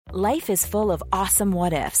Life is full of awesome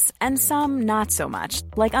what-ifs, and some not so much,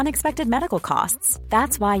 like unexpected medical costs.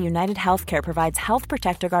 That's why United Healthcare provides Health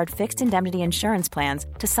Protector Guard fixed indemnity insurance plans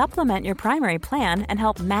to supplement your primary plan and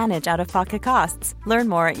help manage out-of-pocket costs. Learn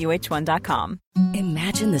more at uh1.com.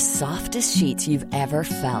 Imagine the softest sheets you've ever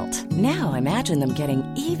felt. Now imagine them getting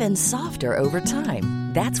even softer over time.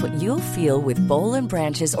 That's what you'll feel with Boll &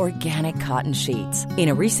 Branch's organic cotton sheets. In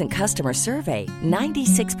a recent customer survey,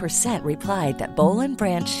 96% replied that Boll &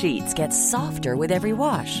 Branch sheets get softer with every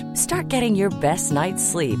wash. Start getting your best night's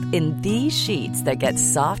sleep in these sheets that get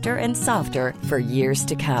softer and softer for years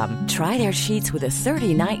to come. Try their sheets with a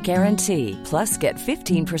 30-night guarantee. Plus, get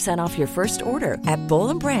 15% off your first order at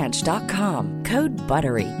bollandbranch.com. Code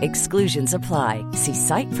BUTTERY. Exclusions apply. See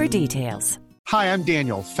site for details. Hi, I'm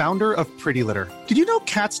Daniel, founder of Pretty Litter. Did you know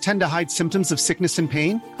cats tend to hide symptoms of sickness and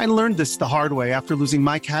pain? I learned this the hard way after losing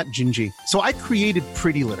my cat, Gingy. So I created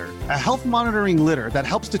Pretty Litter, a health monitoring litter that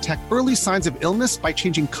helps detect early signs of illness by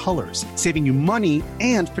changing colors, saving you money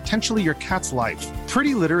and potentially your cat's life.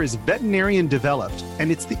 Pretty Litter is veterinarian developed,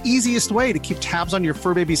 and it's the easiest way to keep tabs on your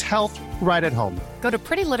fur baby's health right at home. Go to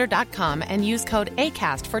prettylitter.com and use code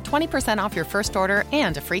ACAST for 20% off your first order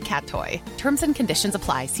and a free cat toy. Terms and conditions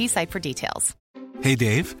apply. See site for details. Hey,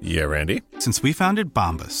 Dave. Yeah, Randy. Since we founded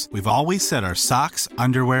Bombas, we've always said our socks,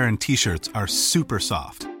 underwear, and T-shirts are super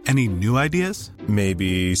soft. Any new ideas?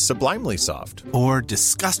 Maybe sublimely soft. Or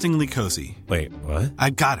disgustingly cozy. Wait, what?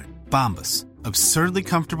 I got it. Bombas. Absurdly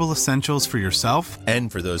comfortable essentials for yourself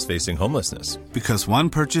and for those facing homelessness. Because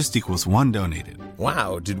one purchased equals one donated.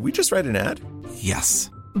 Wow, did we just write an ad?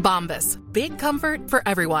 Yes. Bombas. Big comfort for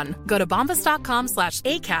everyone. Go to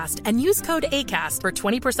bombas.com/ACAST and use code ACAST for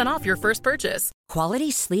 20% off your first purchase.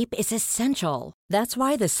 Quality sleep is essential. That's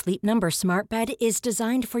why the Sleep Number Smart Bed is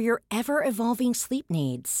designed for your ever-evolving sleep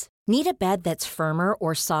needs. Need a bed that's firmer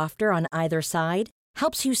or softer on either side?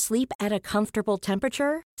 Helps you sleep at a comfortable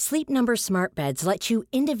temperature? Sleep Number Smart Beds let you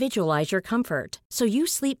individualize your comfort, so you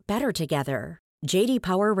sleep better together. J.D.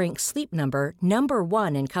 Power ranks Sleep Number number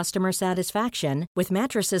 1 in customer satisfaction with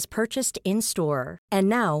mattresses purchased in-store. And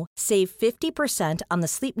now, save 50% on the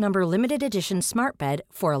Sleep Number Limited Edition Smart Bed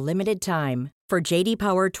for a limited time. For J.D.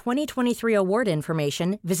 Power 2023 award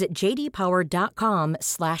information, visit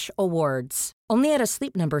jdpower.com/awards. Only at a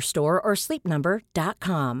Sleep Number store or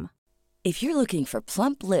sleepnumber.com. If you're looking for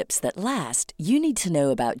plump lips that last, you need to know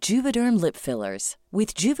about Juvederm lip fillers.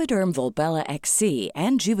 With Juvederm Volbella XC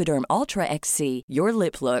and Juvederm Ultra XC, your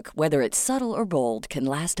lip look, whether it's subtle or bold, can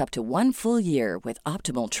last up to 1 full year with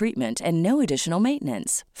optimal treatment and no additional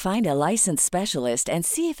maintenance. Find a licensed specialist and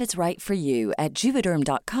see if it's right for you at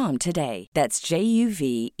Juvederm.com today. That's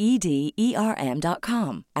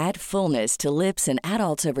JUVEDERM.com. Add fullness to lips in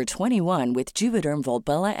adults over 21 with Juvederm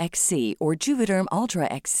Volbella XC or Juvederm Ultra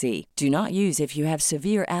XC. Do not use if you have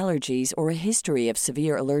severe allergies or a history of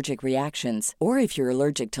severe allergic reactions, or if you're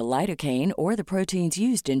allergic to lidocaine or the proteins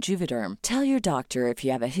used in Juvederm. Tell your doctor if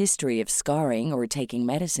you have a history of scarring or taking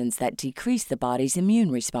medicines that decrease the body's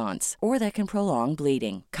immune response or that can prolong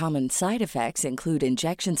bleeding. Common side effects include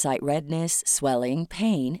injection site redness, swelling,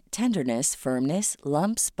 pain, tenderness, firmness,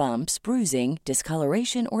 lumps, bumps, bruising,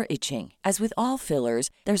 discoloration, or itching. As with all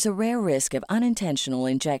fillers, there's a rare risk of unintentional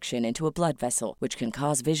injection into a blood vessel, which can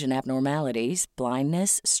cause vision abnormalities,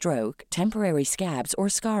 blindness, stroke, temporary scabs, or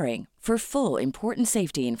scarring. For full, important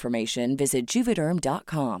safety information, visit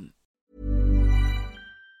Juvederm.com.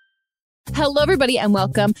 Hello, everybody, and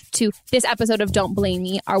welcome to this episode of Don't Blame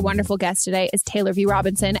Me. Our wonderful guest today is Taylor V.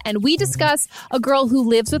 Robinson, and we discuss a girl who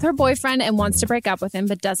lives with her boyfriend and wants to break up with him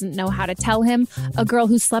but doesn't know how to tell him, a girl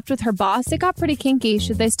who slept with her boss. It got pretty kinky.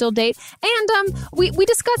 Should they still date? And we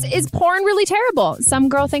discuss, is porn really terrible? Some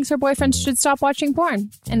girl thinks her boyfriend should stop watching porn,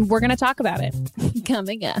 and we're going to talk about it.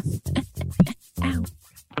 Coming up. Ow.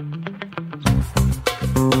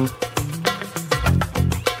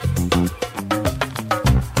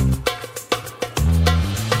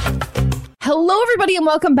 Hello, everybody, and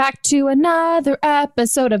welcome back to another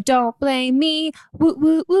episode of Don't Blame Me. Woo,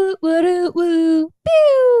 woo, woo, woo, woo,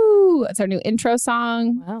 pew. That's our new intro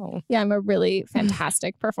song. Wow. Yeah, I'm a really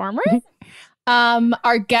fantastic performer.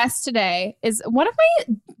 Our guest today is one of my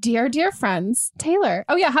dear, dear friends, Taylor.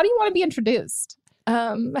 Oh, yeah. How do you want to be introduced?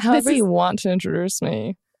 However you want to introduce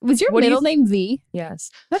me. Was your middle name V? Yes.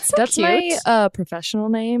 That's so That's cute. my professional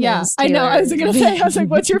name. Yeah, I know. I was going to say, I was like,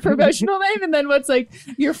 what's your professional name? And then what's like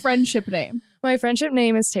your friendship name? My friendship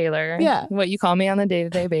name is Taylor. Yeah. What you call me on a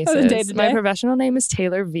day-to-day basis. On a day-to-day. My professional name is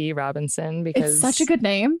Taylor V. Robinson because It's such a good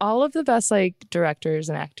name. all of the best like directors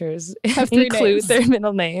and actors Have 3 include names. their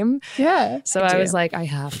middle name. Yeah. So I was like, I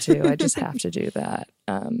just have to do that.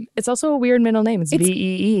 It's also a weird middle name. It's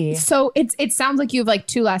V-E-E. So it sounds like you have like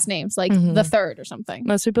 2 last names, like the third or something.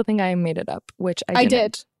 Most people think I made it up, which I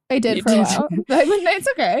didn't. I did You for a did. while. But it's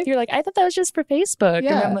okay. You're like, I thought that was just for Facebook.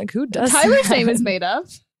 Yeah. And I'm like, who does Tyler's that? name is made up.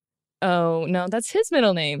 Oh, no, that's his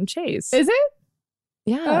middle name, Chase. Is it?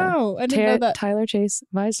 Yeah. Oh, I didn't know that. Tyler Chase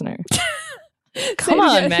Weisner. Say Come it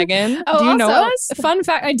on, again. Megan. Oh, Do you know also, us? Fun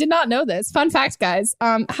fact, I did not know this. Fun fact, guys.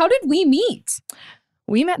 How did we meet?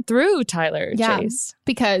 We met through Tyler Chase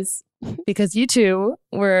Because because you two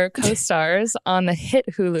were co-stars on the hit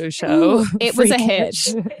Hulu show. it was a hit.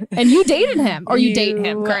 Freakish. And you dated him, or you date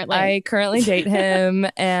him currently. I currently date him,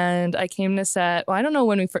 and I came to set. Well, I don't know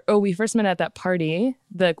when we first met at that party,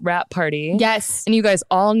 the rap party. Yes. And you guys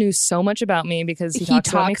all knew so much about me because he talks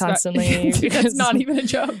about me constantly. That's not even a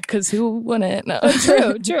joke. Because who wouldn't? No.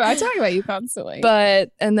 True. I talk about you constantly.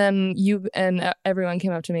 And then you and everyone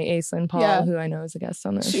came up to me, Aislinn Paul, Yeah. who I know is a guest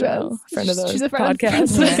on the She show, was. friend of the She's a friend of the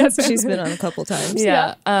podcast. podcast. She's been on a couple times.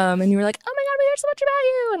 Yeah. And you were like, oh my God, we heard so much about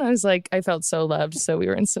you. And I was like, I felt so loved. So we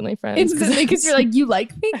were instantly friends. Instantly, because you're like, you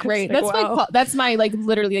like me? Great. like, That's wow. that's my like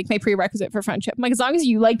literally like my prerequisite for friendship. I'm like, as long as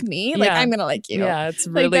you like me, like Yeah. I'm gonna like you. Yeah, it's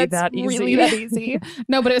Like, really that's that easy. Really that easy.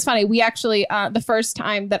 No, but it was funny. We actually the first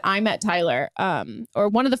time that I met Tyler, or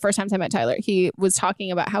one of the first times I met Tyler, he was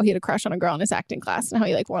talking about how he had a crush on a girl in his acting class and how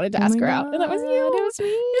he like wanted to ask her out. And that was you. It was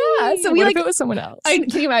me. Yeah. So we What like if it was someone else? can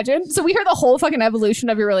you imagine? So we heard the whole fucking evolution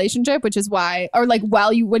of your relationship, which is why, or like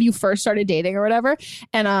when you first started dating or whatever.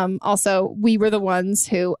 And also we were the ones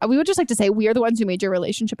who, we would just like to say we are the ones who made your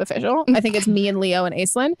relationship official. I think it's me and Leo and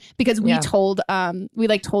Aislinn, because we told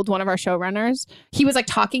one of our showrunners, he was like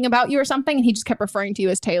talking about you or something, and he just kept referring to you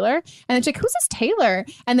as Taylor. And then she's like, who's this Taylor?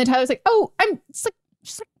 And then Tyler's like, oh,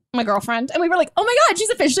 she's like my girlfriend. And we were like, oh my God, she's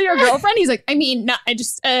officially your girlfriend? He's like, I mean, no, I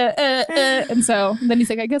just, and so then he's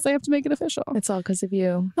like, I guess I have to make it official. It's all because of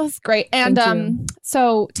you. That's great. And Thank you.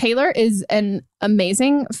 so Taylor is an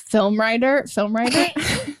amazing filmmaker,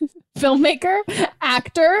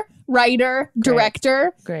 writer,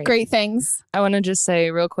 director. Great things. I want to just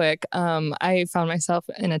say real quick, I found myself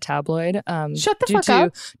in a tabloid. Shut the fuck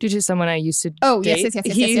up. Due to someone I used to Oh, date.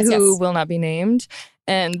 yes. Who will not be named.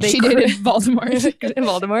 And She dated Voldemort. in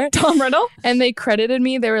Baltimore. Tom Riddle. And they credited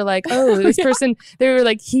me. They were like, oh, this person, they were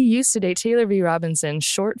like, he used to date Taylor V. Robinson,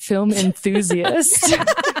 short film enthusiast.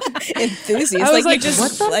 Enthusiast. I was like, like, you just,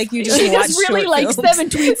 what the like you She just watch just really short likes films. them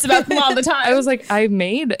and tweets about them all the time. I was like, I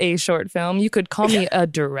made a short film. You could call me a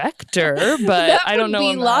director, but that I don't know.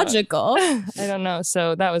 would be logical. I don't know.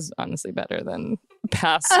 So that was honestly better than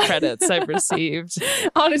past credits I've received.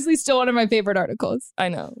 Honestly, still one of my favorite articles. I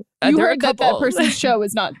know. You There are a heard that couple. person's show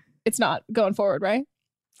is not, it's not going forward, right?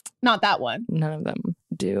 Not that one. None of them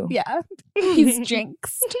do. Yeah. He's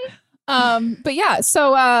jinxed. But yeah,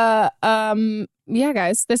 so yeah,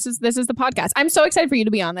 guys, this is the podcast. I'm so excited for you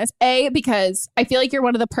to be on this. Because I feel like you're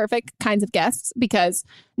one of the perfect kinds of guests, because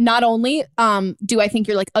not only do I think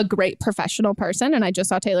you're like a great professional person, and I just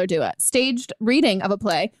saw Taylor do a staged reading of a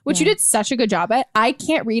play, which you did such a good job at. I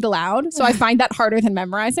can't read aloud, so I find that harder than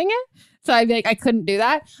memorizing it. So I'd be like, I couldn't do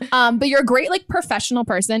that. But you're a great like professional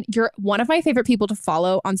person. You're one of my favorite people to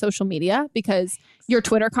follow on social media, because your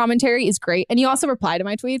Twitter commentary is great. And you also reply to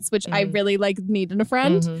my tweets, which I really like need in a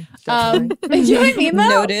friend. Definitely. You know what I mean though?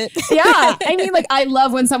 Note it. Yeah. I mean, like, I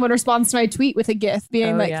love when someone responds to my tweet with a GIF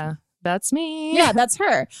being Oh, like, yeah. That's me. yeah, that's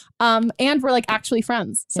her. And we're like actually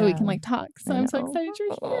friends, so we Yeah. can like talk. So I I'm so know. excited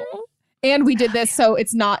you're here. And we did this, so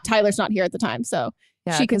Tyler's not here at the time. So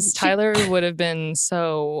Yeah, she can, because Tyler would have been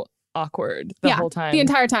so awkward the whole time. the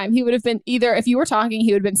entire time. He would have been either, if you were talking,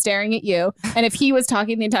 he would have been staring at you. And if he was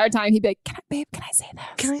talking the entire time, he'd be like, babe, can I say this?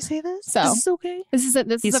 Can I say this? So Is this okay? This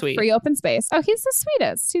is He's a sweet. free open space. Oh, he's the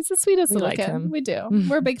sweetest. He's the sweetest We little like kid. him. We do.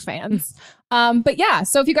 We're big fans. But yeah,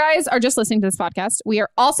 so if you guys are just listening to this podcast, we are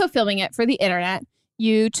also filming it for the internet.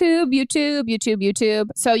 YouTube.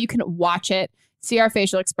 So you can watch it, see our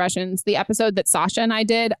facial expressions. The episode that Sasha and I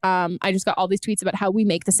did, I just got all these tweets about how we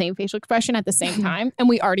make the same facial expression at the same time, and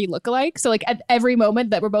we already look alike. So like at every moment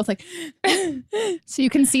that we're both like, so you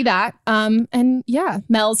can see that. And yeah,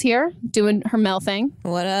 Mel's here doing her Mel thing.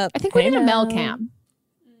 What up? I think we Hey, need a Mel Mel. cam.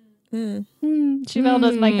 Jamel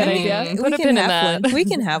doesn't like that idea. Put a pin in that. We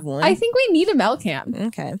can have one. I think we need a Mel cam.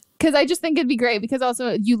 Okay. Because I just think it'd be great because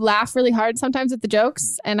also you laugh really hard sometimes at the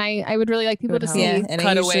jokes, and I would really like people to see. Yeah, and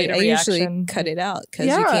cut I away usually reaction. cut it out because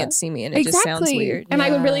you can't see me and it just sounds weird. And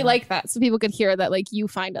I would really like that so people could hear that like you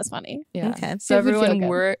find us funny. Yeah. Okay. So It would feel everyone,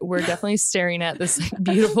 good. we're definitely staring at this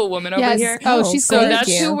beautiful woman over Yes. here. Oh, she's So gorgeous.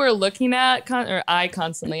 that's who we're looking at, or I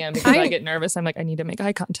constantly am because I get nervous. I'm like, I need to make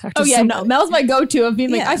eye contact. Oh with yeah, no. somebody. Mel's my go-to of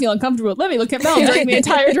being like, I feel uncomfortable. Let me look at Mel during the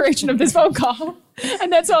entire duration of this phone call.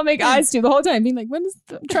 And that's what I'll make eyes to the whole time, being like, when is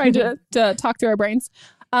trying to talk through our brains.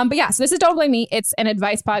 But yeah, so this is Don't Blame Me. It's an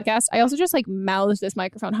advice podcast. I also just like mouthed this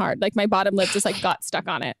microphone hard. Like my bottom lip just like got stuck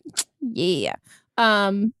on it. Yeah.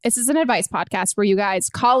 This is an advice podcast where you guys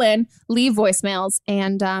call in, leave voicemails,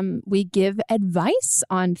 and we give advice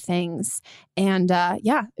on things. And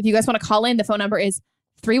yeah, if you guys want to call in, the phone number is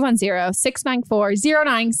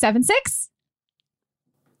 310-694-0976.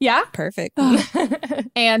 Yeah. Perfect.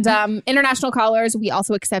 And international callers, we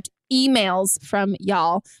also accept emails from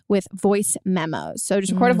y'all with voice memos. So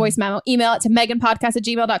just record a voice memo, email it to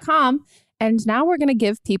meganpodcast@gmail.com. And now we're going to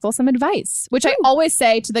give people some advice, which I always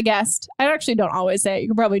say to the guest. I actually don't always say. You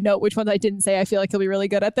can probably note which ones I didn't say. I feel like he'll be really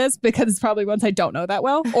good at this because it's probably ones I don't know that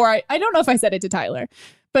well. Or I don't know if I said it to Tyler,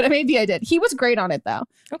 but maybe I did. He was great on it though.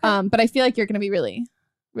 Okay. But I feel like you're going to be really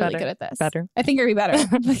good at this. Better. I think you're going to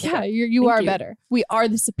be better. Yeah, you are better. We are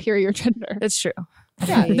the superior gender. It's true.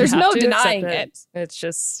 Yeah, You there's have no to denying accept it. It's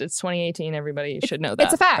 2018. Everybody should know that.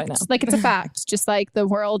 It's a by fact. now. Like it's a fact. Just like the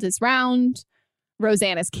world is round.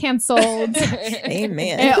 Roseanne is canceled.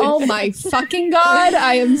 Amen. And, oh my fucking God.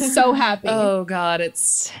 I am so happy. Oh God,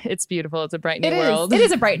 it's beautiful. It's a bright new It is. world. It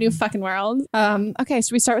is a bright new fucking world. Okay,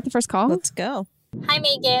 so we start with the first call. Let's go. Hi,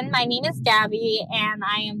 Megan. My name is Gabby, and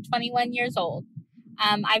I am 21 years old.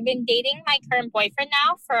 I've been dating my current boyfriend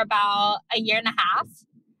now for about a year and a half.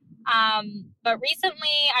 But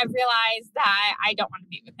recently, I've realized that I don't want to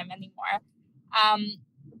be with him anymore.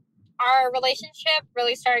 Our relationship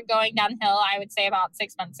really started going downhill, I would say, about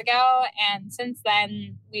 6 months ago. And since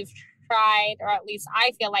then, we've tried, or at least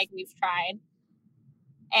I feel like we've tried.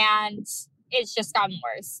 And it's just gotten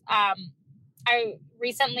worse. I'm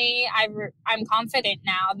confident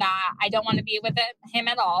now that I don't want to be with him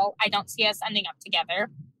at all. I don't see us ending up together.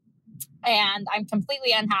 And I'm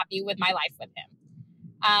completely unhappy with my life with him.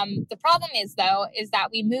 The problem is that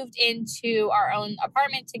we moved into our own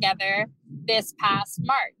apartment together this past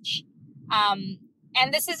March.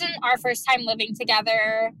 And this isn't our first time living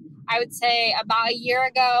together. I would say about a year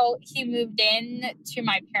ago, he moved in to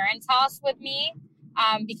my parents' house with me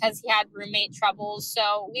because he had roommate troubles.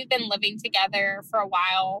 So we've been living together for a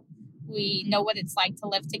while. We know what it's like to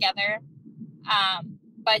live together.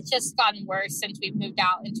 But it's just gotten worse since we've moved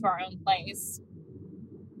out into our own place.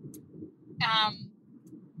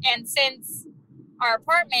 And since our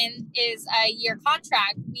apartment is a year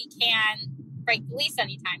contract, we can't break the lease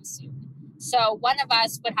anytime soon. So one of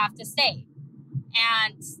us would have to stay.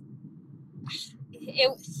 And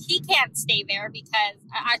he can't stay there because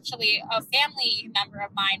actually a family member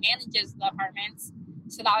of mine manages the apartments.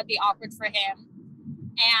 So that would be awkward for him.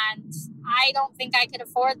 And I don't think I could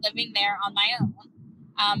afford living there on my own.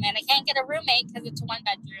 And I can't get a roommate because it's 1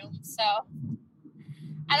 bedroom. So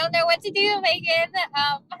I don't know what to do, Megan.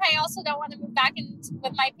 I also don't want to move back in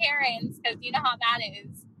with my parents because you know how that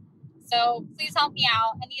is. So please help me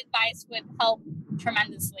out. Any advice would help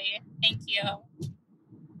tremendously. Thank you.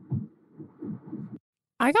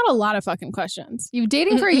 I got a lot of fucking questions. You've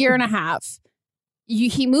dating for a year and a half.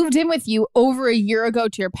 He moved in with you over a year ago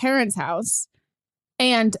to your parents' house.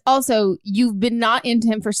 And also, you've been not into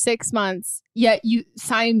him for 6 months, yet you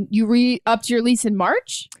re-upped your lease in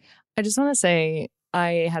March? I just want to say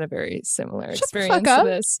I had a very similar Shut the experience fuck to up.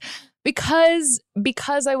 this because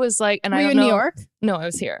I was like, and Were I you don't in know. New York? No, I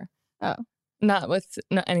was here. Oh. Not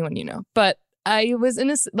anyone you know, but I was in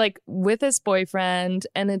this with this boyfriend,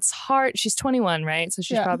 and it's hard. She's 21, right? So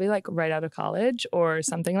she's probably like right out of college or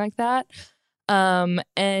something like that.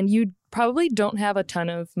 And you probably don't have a ton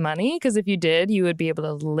of money because if you did, you would be able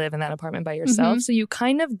to live in that apartment by yourself. So you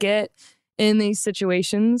kind of get in these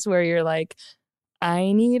situations where you're like,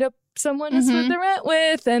 I need someone to split the rent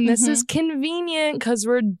with, and this is convenient because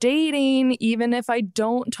we're dating, even if I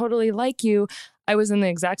don't totally like you. I was in the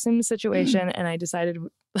exact same situation, and I decided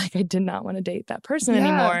like I did not want to date that person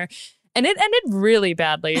anymore. And it ended really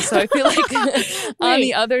badly. So I feel like on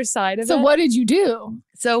the other side of it. So what did you do?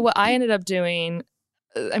 So what I ended up doing,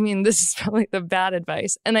 I mean, this is probably the bad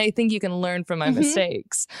advice, and I think you can learn from my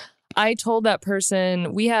mistakes. I told that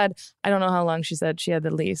person, I don't know how long she said she had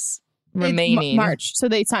the lease. remaining. March. So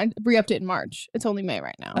they re-upped it in March. It's only May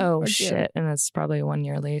right now. Oh, shit. And it's probably a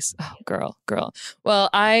 1-year lease. Oh, girl. Well,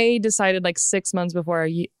 I decided like 6 months before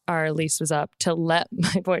our lease was up to let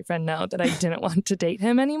my boyfriend know that I didn't want to date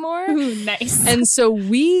him anymore. Ooh, nice. And so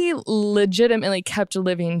we legitimately kept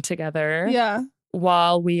living together. Yeah.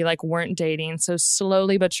 While we like weren't dating. So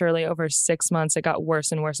slowly but surely over 6 months, it got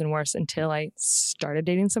worse and worse and worse until I started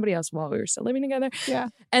dating somebody else while we were still living together. Yeah.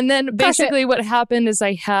 And then basically what happened is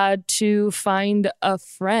I had to find a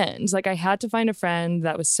friend. Like I had to find a friend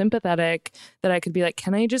that was sympathetic, that I could be like,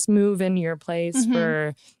 can I just move in your place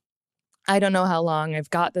for I don't know how long. I've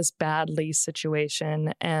got this bad lease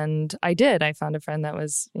situation. And I did. I found a friend that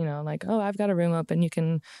was, you know, like, oh, I've got a room up and you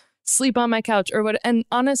can sleep on my couch or what. And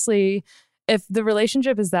honestly, if the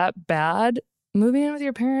relationship is that bad, moving in with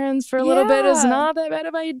your parents for a little bit is not that bad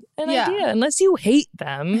of an idea, unless you hate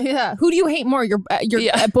them. Yeah. Who do you hate more, your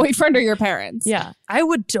boyfriend or your parents? Yeah. I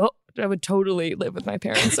would totally live with my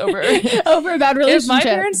parents over over a bad relationship. If my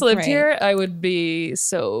parents lived here, I would be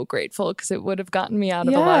so grateful because it would have gotten me out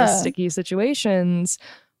of a lot of sticky situations.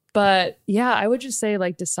 But yeah, I would just say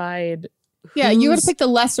like decide. Yeah, you would pick the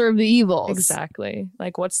lesser of the evils. Exactly.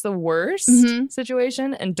 Like, what's the worst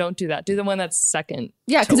situation? And don't do that. Do the one that's second.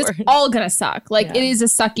 Yeah, because it's all going to suck. Like, it is a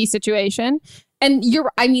sucky situation. And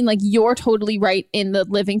you're totally right in the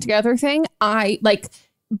living together thing.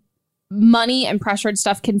 Money and pressure and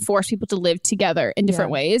stuff can force people to live together in different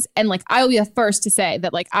ways. And like, I will be the first to say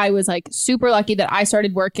that like, I was like super lucky that I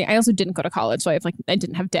started working. I also didn't go to college. So I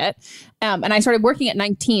didn't have debt. And I started working at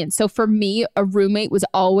 19. So for me, a roommate was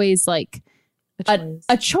always like,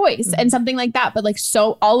 a choice and something like that. But like,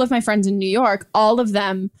 so all of my friends in New York, all of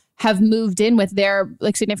them have moved in with their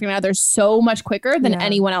like significant others so much quicker than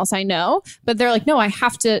anyone else I know. But they're like, no, I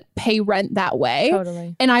have to pay rent that way.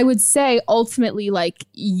 Totally. And I would say ultimately, like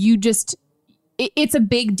it's a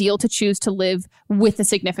big deal to choose to live with a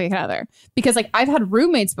significant other, because like I've had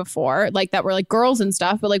roommates before like that were like girls and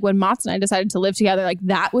stuff, but like when Mats and I decided to live together, like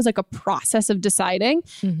that was like a process of deciding.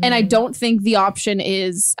 And I don't think the option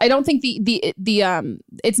is, I don't think the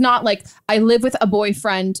it's not like I live with a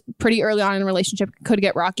boyfriend pretty early on in a relationship, could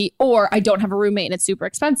get rocky, or I don't have a roommate and it's super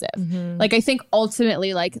expensive. Like I think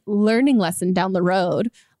ultimately like learning lesson down the road,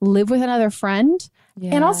 live with another friend.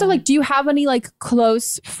 Yeah. And also, like, do you have any like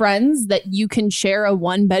close friends that you can share a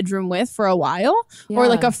 1-bedroom with for a while? Yeah. Or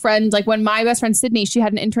like a friend, like when my best friend Sydney, she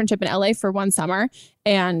had an internship in LA for one summer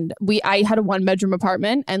and I had a 1-bedroom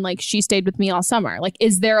apartment and like she stayed with me all summer. Like,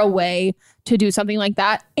 is there a way to do something like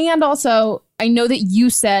that? And also, I know that you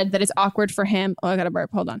said that it's awkward for him. Oh, I got a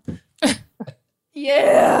burp. Hold on.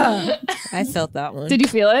 Yeah. I felt that one. Did you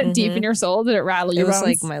feel it deep in your soul? Did it rattle your bones? It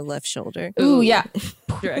was like my left shoulder. Ooh, yeah.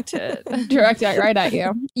 Direct hit right at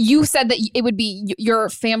you. You said that it would be your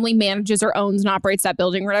family manages or owns and operates that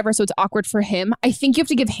building or whatever, so it's awkward for him. I think you have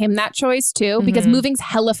to give him that choice too, because moving's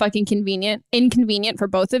hella fucking inconvenient for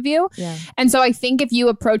both of you. Yeah. And so I think if you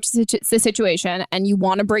approach the situation and you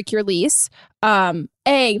want to break your lease,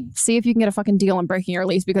 see if you can get a fucking deal on breaking your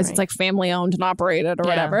lease, because it's like family owned and operated or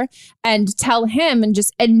whatever, and tell him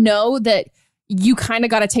and know that you kind of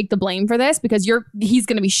got to take the blame for this, because he's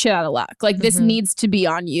going to be shit out of luck. Like this needs to be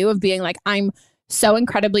on you, of being like, I'm so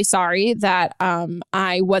incredibly sorry that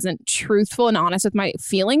I wasn't truthful and honest with my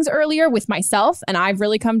feelings earlier with myself. And I've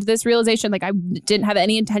really come to this realization, like I didn't have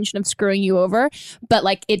any intention of screwing you over, but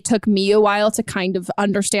like it took me a while to kind of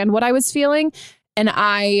understand what I was feeling. And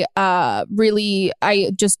I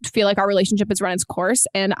just feel like our relationship has run its course,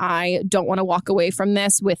 and I don't want to walk away from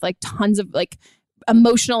this with like tons of like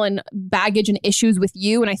emotional and baggage and issues with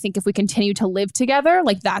you. And I think if we continue to live together,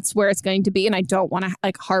 like that's where it's going to be. And I don't want to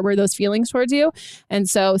like harbor those feelings towards you. And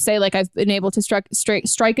so say like I've been able to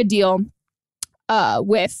strike a deal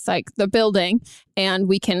with like the building, and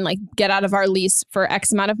we can like get out of our lease for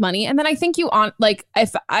X amount of money. And then I think like,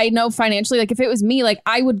 if I know financially, like if it was me, like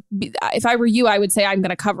if I were you, I would say I'm going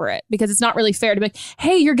to cover it, because it's not really fair to be like,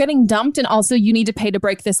 hey, you're getting dumped and also you need to pay to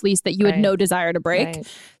break this lease that you had no desire to break.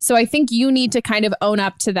 Right. So I think you need to kind of own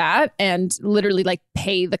up to that and literally like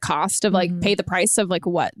pay the cost of like pay the price of like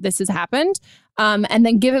what this has happened. And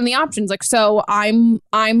then give him the options. Like, so I'm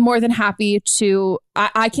more than happy to,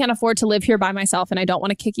 I can't afford to live here by myself and I don't want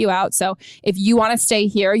to kick you out. So if you want to stay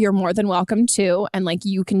here, you're more than welcome to. And like,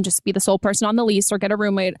 you can just be the sole person on the lease or get a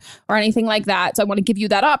roommate or anything like that. So I want to give you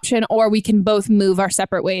that option, or we can both move our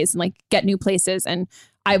separate ways and like get new places. And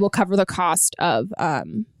I will cover the cost of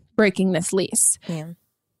breaking this lease. Yeah.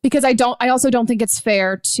 Because I also don't think it's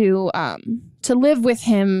fair to live with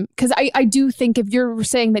him, because I do think if you're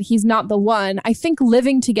saying that he's not the one, I think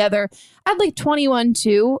living together at like 21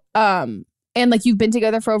 too, and like you've been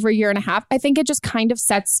together for over a year and a half, I think it just kind of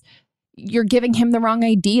sets you're giving him the wrong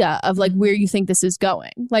idea of like where you think this is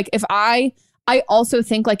going. Like if I also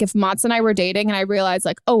think like if Mats and I were dating and I realized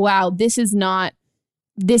like, oh wow, this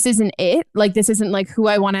isn't it. Like this isn't like who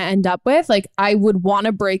I want to end up with. Like I would want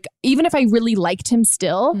to break, even if I really liked him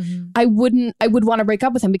still, I would want to break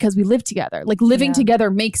up with him because we live together. Like living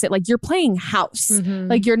together makes it like you're playing house.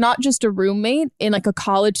 Like you're not just a roommate in like a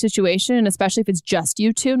college situation. And especially if it's just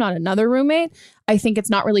you two, not another roommate, I think it's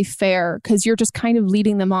not really fair because you're just kind of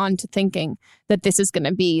leading them on to thinking that this is going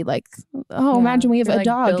to be like, oh, imagine we have a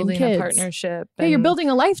dog and kids. A partnership. Yeah, you're building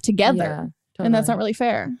a life together. Yeah. Totally. And that's not really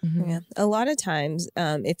fair. Yeah. A lot of times,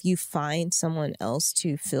 if you find someone else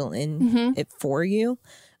to fill in it for you,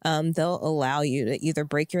 they'll allow you to either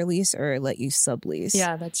break your lease or let you sublease.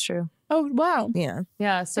 Yeah, that's true. Oh, wow. Yeah.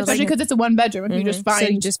 Yeah. So especially because it's a one bedroom. If you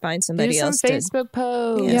just find somebody else. Facebook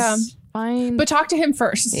posts. Yeah. Fine. But talk to him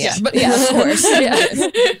first. Yeah. But yeah, of course.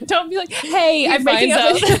 Don't be like, hey, I'm breaking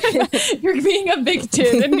up. You're being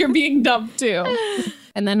evicted and you're being dumped too.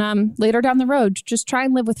 And then later down the road, just try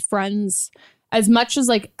and live with friends. As much as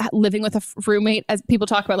like living with a roommate, as people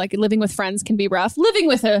talk about, like living with friends can be rough. Living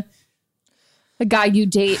with a guy you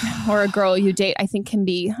date or a girl you date, I think can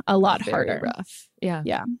be a lot harder. Rough. Yeah.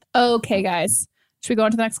 Yeah. Okay, guys. Should we go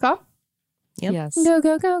on to the next call? Yep. Yes. Go,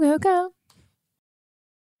 go, go, go, go.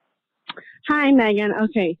 Hi, Megan.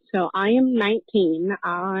 Okay, so I am 19.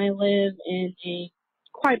 I live in a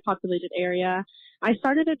quite populated area. I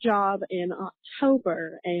started a job in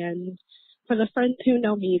October, and for the friends who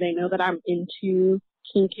know me, they know that I'm into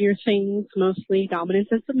kinkier things, mostly dominant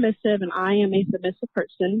and submissive, and I am a submissive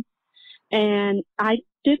person. And I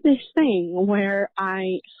did this thing where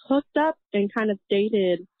I hooked up and kind of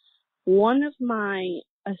dated one of my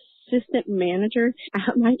assistant managers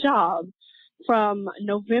at my job from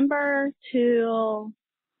November till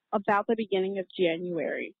about the beginning of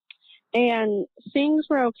January. And things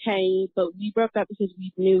were okay, but we broke up because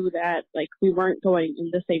we knew that like we weren't going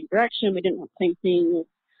in the same direction. We didn't want the same thing.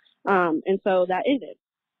 And so that ended.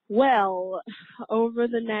 Well, over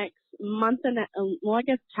the next month and I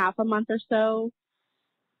guess half a month or so,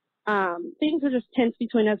 things were just tense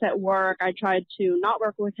between us at work. I tried to not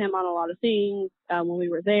work with him on a lot of things when we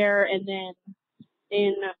were there. And then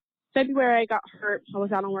in February, I got hurt. I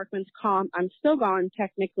was out on workman's comp. I'm still gone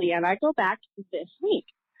technically, and I go back this week.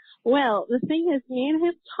 Well, the thing is, me and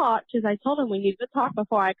him talked because I told him we needed to talk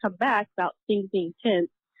before I come back about things being tense.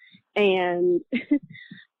 And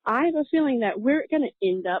I have a feeling that we're going to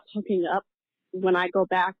end up hooking up when I go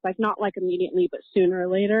back, like not like immediately, but sooner or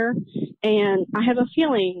later. And I have a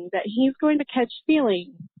feeling that he's going to catch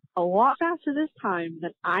feelings a lot faster this time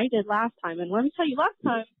than I did last time. And let me tell you, last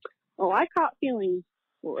time, I caught feelings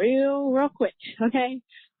real quick. Okay.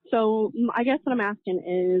 So I guess what I'm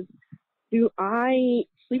asking is, do I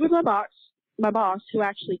sleep with my boss who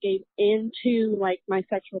actually gave into like my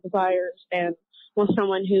sexual desires and was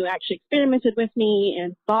someone who actually experimented with me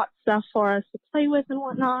and bought stuff for us to play with and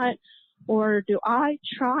whatnot? Or do I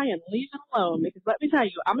try and leave it alone? Because let me tell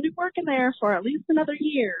you, I'm going to be working there for at least another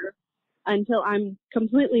year until I'm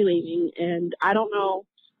completely leaving, and I don't know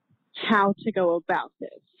how to go about this.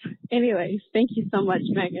 Anyways, thank you so much,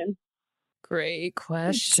 Megan. Great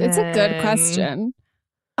question. It's a good question.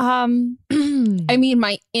 I mean,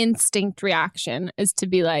 my instinct reaction is to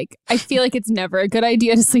be like, I feel like it's never a good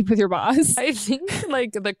idea to sleep with your boss. I think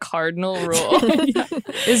like the cardinal rule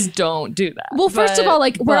is don't do that. Well, first of all,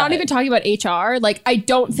 like we're not even talking about HR. Like, I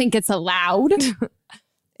don't think it's allowed.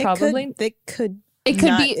 Probably. It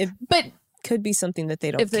could be something that they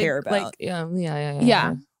don't care about. Like,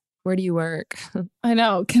 yeah. Where do Where I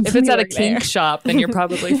know. If it's at a kink shop, then you're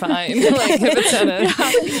probably fine. Like if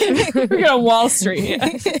it's at we're on Wall Street.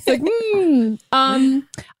 It's like,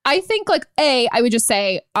 I think like I would just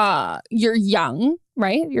say, you're young,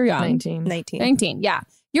 right? You're young. 19. Yeah.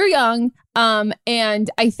 You're young.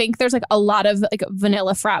 And I think there's like a lot of like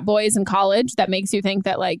vanilla frat boys in college that makes you think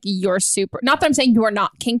that like you're super, not that I'm saying you are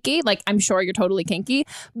not kinky. Like I'm sure you're totally kinky,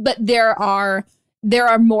 but there are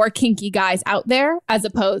more kinky guys out there as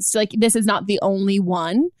opposed to like, this is not the only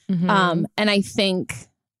one. And I think,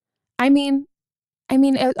 I mean,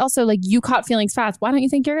 also like you caught feelings fast. Why don't you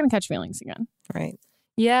think you're going to catch feelings again? Right.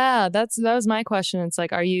 Yeah, that was my question. It's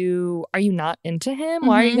like, are you not into him?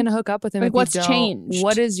 Why are you going to hook up with him? Like, if what's you don't? changed?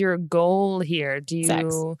 What is your goal here?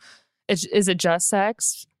 Sex. Is it just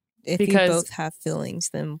sex? If because you both have feelings,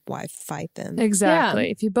 then why fight them? Exactly.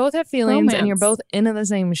 Yeah. If you both have feelings and you're Romance. both into the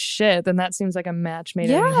same shit, then that seems like a match made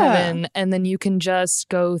in heaven. And then you can just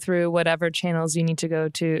go through whatever channels you need to go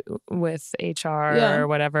to with HR or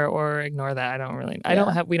whatever, or ignore that.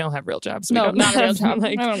 We don't have real jobs. We No, don't not a real have, job.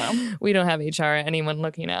 like, I don't know. We don't have HR or anyone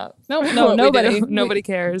looking out. No, what we nobody. do. Nobody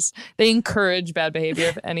cares. They encourage bad behavior,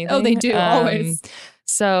 if anything. Oh, they do, always.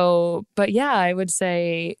 So, but yeah, I would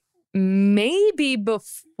say maybe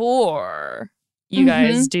before you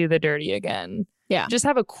guys do the dirty again. Yeah. Just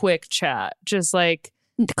have a quick chat. Just like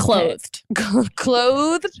Clothed.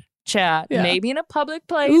 Clothed chat. Yeah. Maybe in a public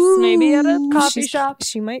place. Ooh, maybe at a coffee shop.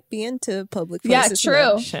 She might be into public Yeah, places.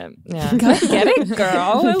 true. Shit. Yeah. Get it, girl.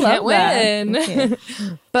 I love Can't that.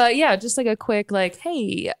 win. But yeah, just like a quick like,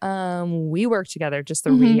 hey, we work together. Just the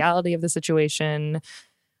Mhm. reality of the situation.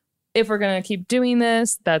 If we're going to keep doing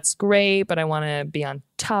this, that's great, but I want to be on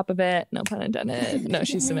top of it. No pun intended. No,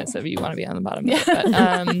 she's submissive. You want to be on the bottom of it.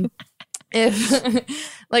 But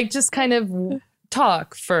if, like, just kind of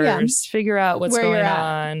talk first, figure out what's Where you're going at.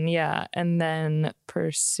 on. Yeah. And then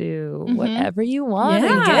pursue Mhm. whatever you want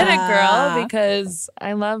and get it, girl, because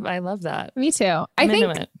I love that. Me too. I I'm think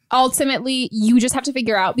into it. ultimately you just have to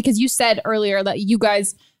figure out, because you said earlier that you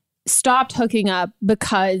guys stopped hooking up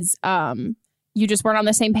because you just weren't on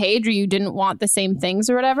the same page or you didn't want the same things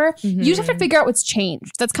or whatever. You just have to figure out what's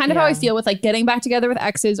changed. That's kind of how I feel with like getting back together with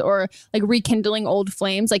exes or like rekindling old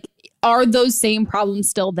flames. Like, are those same problems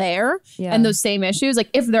still there and those same issues? Like,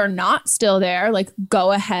 if they're not still there, like,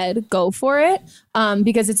 go ahead, go for it.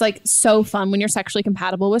 Because it's like so fun when you're sexually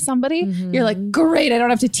compatible with somebody. You're like, great, I don't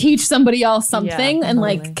have to teach somebody else something and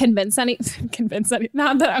like convince any.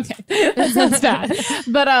 Not that okay, that sounds bad,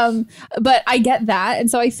 but I get that, and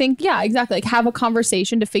so I think exactly. Like, have a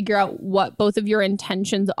conversation to figure out what both of your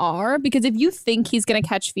intentions are. Because if you think he's gonna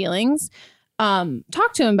catch feelings,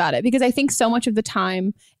 talk to him about it, because I think so much of the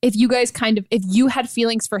time, if you guys if you had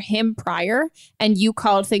feelings for him prior and you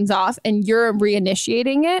called things off and you're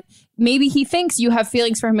reinitiating it, maybe he thinks you have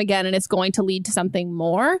feelings for him again and it's going to lead to something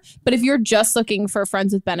more. But if you're just looking for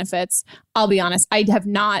friends with benefits, I'll be honest, I have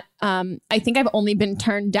not, I think I've only been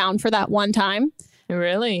turned down for that one time.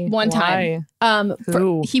 Really? One time.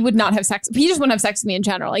 He would not have sex. He just wouldn't have sex with me in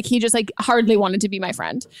general. Like, he just like hardly wanted to be my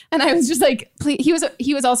friend. And I was just like, please.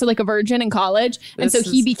 He was also like a virgin in college. And so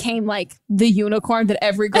he became like the unicorn that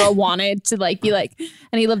every girl wanted to like be like,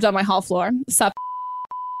 and he lived on my hall floor. Sup.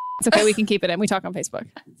 It's okay. We can keep it in. We talk on Facebook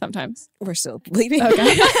sometimes. We're still bleeding.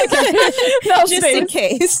 Okay. No, just in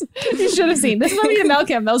case. You should have seen. This is why we didn't milk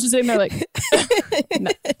him. Mel's just sitting there like,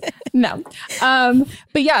 no.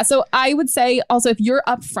 But yeah, so I would say also, if you're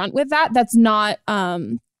upfront with that, that's not,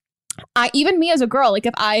 even me as a girl, like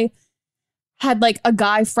if I had like a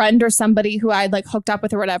guy friend or somebody who I'd like hooked up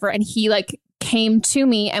with or whatever, and he like came to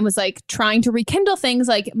me and was like trying to rekindle things,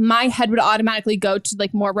 like my head would automatically go to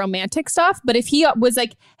like more romantic stuff. But if he was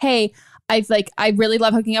like, hey, I really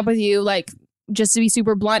love hooking up with you, like, just to be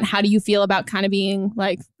super blunt, how do you feel about kind of being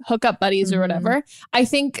like hookup buddies or whatever? I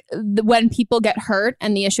think when people get hurt,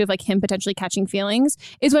 and the issue of like him potentially catching feelings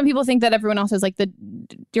is when people think that everyone else is like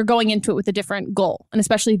you're going into it with a different goal. And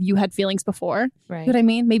especially if you had feelings before, right? You know what I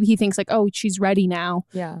mean? Maybe he thinks like, oh, she's ready now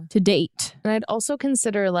to date. And I'd also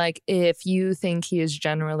consider like, if you think he is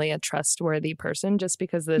generally a trustworthy person, just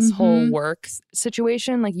because this whole work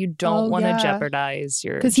situation, like, you don't want to jeopardize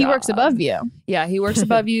your, because he works above you. Yeah, he works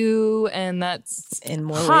above you, and that's in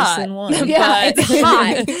more hot. ways than one. Yeah, it's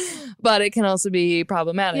hot. But it can also be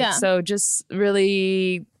problematic. Yeah. So just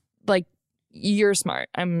really, like, you're smart,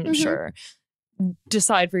 I'm sure.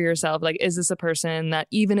 Decide for yourself, like, is this a person that,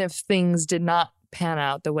 even if things did not pan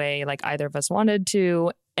out the way like either of us wanted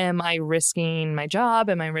to, am I risking my job?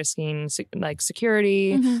 Am I risking like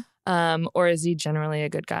security? Or is he generally a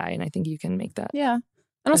good guy? And I think you can make that. Yeah.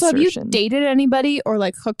 And also, have you dated anybody or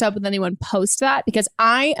like hooked up with anyone post that? Because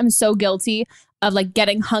I am so guilty of like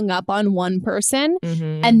getting hung up on one person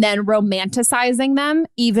and then romanticizing them,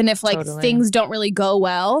 even if like things don't really go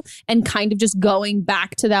well, and kind of just going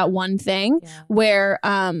back to that one thing where,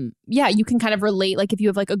 you can kind of relate. Like, if you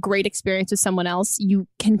have like a great experience with someone else, you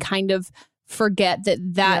can kind of forget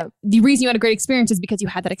that the reason you had a great experience is because you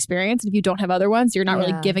had that experience. And if you don't have other ones, you're not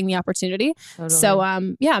really giving the opportunity.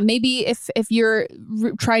 So maybe if you're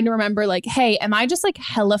trying to remember like, hey, am I just like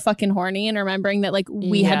hella fucking horny, and remembering that like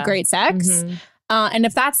we had great sex, and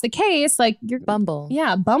if that's the case, like, you're Bumble,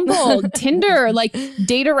 Tinder, like,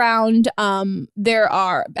 date around.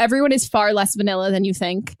 Everyone is far less vanilla than you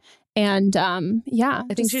think. And I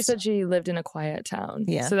think she said she lived in a quiet town,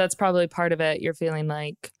 so that's probably part of it. You're feeling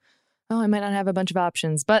like, oh, I might not have a bunch of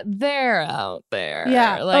options, but they're out there.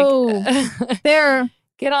 Yeah. Like, they're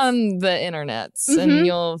get on the internets and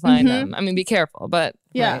you'll find them. I mean, be careful, but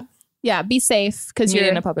right. Yeah, be safe because you're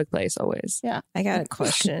in a public place always. Yeah. I got a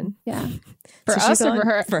question. For us or for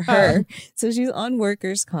her? For her. So she's on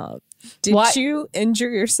workers' comp. Did you injure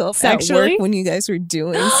yourself sexually at work when you guys were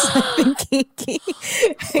doing something kinky?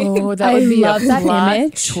 Oh, that would be love a that plot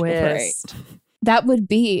image. twist. Right. That would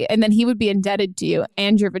be, and then he would be indebted to you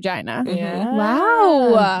and your vagina. Yeah.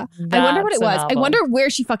 Wow. I wonder what it was. That's a I wonder where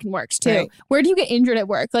she fucking works too. Right. Where do you get injured at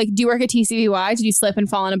work? Like, do you work at TCBY? Did you slip and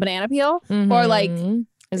fall on a banana peel? Or like,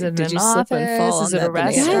 is it did an you slip and fall office? Is on it a that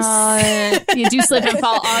banana? restaurant? did you slip and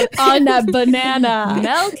fall on a banana?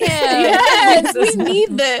 Milk him. Yes, we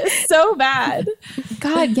need this so bad.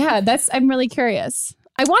 God, yeah, I'm really curious.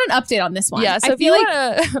 I want an update on this one. Yeah, so if you want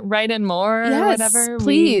to write in more or whatever,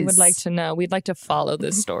 please. we would like to know. We'd like to follow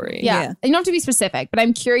this story. Yeah. You don't have to be specific, but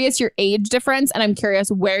I'm curious your age difference, and I'm curious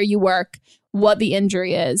where you work, what the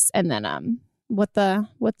injury is, and then what the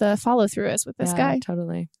follow through is with this guy.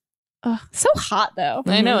 Totally. So hot though.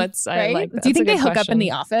 I know it's. Right? I like. Do you think they hook question. up in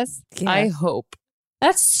the office? Yeah. I hope.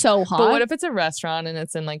 That's so hot. But what if it's a restaurant and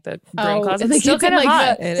it's in like the broom closet? Like, It's still kind of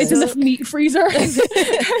hot. It's in the meat freezer.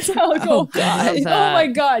 Oh god! Oh my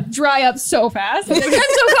god! Dry up so fast. Like, I'm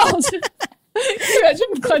so cold. Can you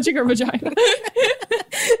imagine clenching her vagina?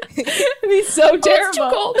 It'd be so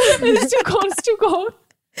terrible. It's too cold. It's too cold.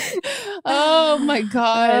 Oh my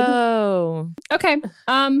god. Oh. Okay.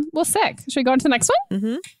 Well, sick. Should we go on to the next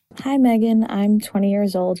one? Hi, Megan. I'm 20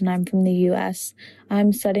 years old and I'm from the U.S.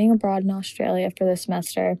 I'm studying abroad in Australia for the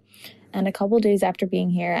semester. And a couple days after being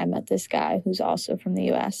here, I met this guy who's also from the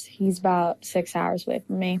U.S. He's about 6 hours away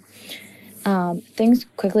from me. Things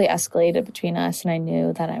quickly escalated between us, and I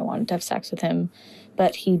knew that I wanted to have sex with him,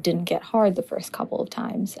 but he didn't get hard the first couple of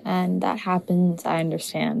times. And that happens, I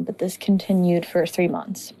understand, but this continued for 3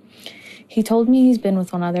 months. He told me he's been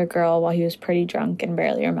with one other girl while he was pretty drunk and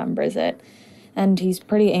barely remembers it. And he's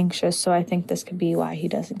pretty anxious, so I think this could be why he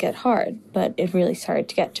doesn't get hard. But it really started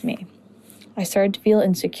to get to me. I started to feel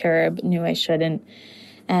insecure, but knew I shouldn't.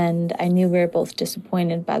 And I knew we were both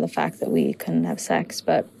disappointed by the fact that we couldn't have sex,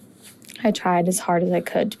 but I tried as hard as I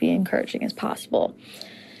could to be encouraging as possible.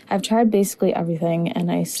 I've tried basically everything, and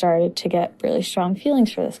I started to get really strong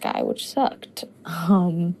feelings for this guy, which sucked.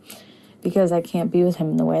 Because I can't be with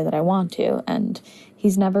him in the way that I want to, and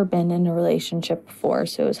he's never been in a relationship before,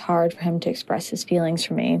 so it was hard for him to express his feelings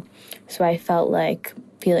for me. So I felt like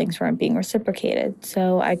feelings weren't being reciprocated.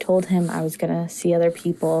 So I told him I was going to see other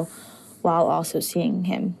people while also seeing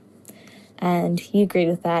him. And he agreed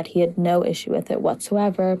with that. He had no issue with it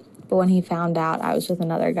whatsoever. But when he found out I was with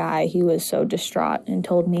another guy, he was so distraught and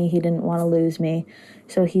told me he didn't want to lose me.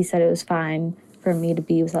 So he said it was fine for me to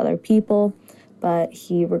be with other people, but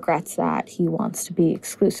he regrets that. He wants to be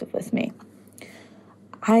exclusive with me.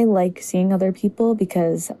 I like seeing other people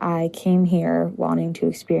because I came here wanting to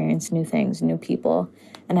experience new things, new people,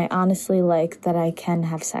 and I honestly like that I can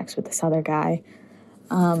have sex with this other guy.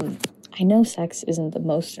 I know sex isn't the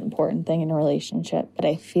most important thing in a relationship, but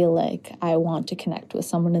I feel like I want to connect with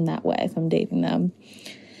someone in that way if I'm dating them.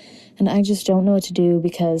 And I just don't know what to do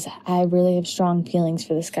because I really have strong feelings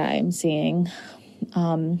for this guy I'm seeing,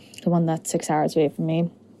 the one that's 6 hours away from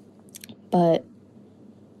me. But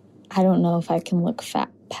I don't know if I can look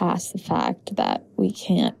past the fact that we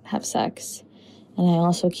can't have sex. And I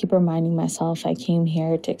also keep reminding myself I came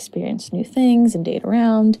here to experience new things and date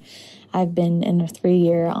around. I've been in a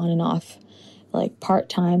 3-year on and off, like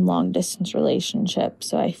part-time, long-distance relationship,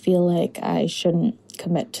 so I feel like I shouldn't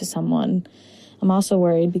commit to someone. I'm also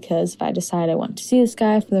worried because if I decide I want to see this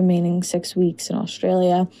guy for the remaining 6 weeks in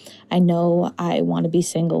Australia, I know I want to be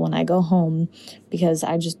single when I go home because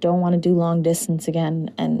I just don't want to do long distance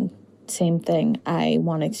again. And same thing, I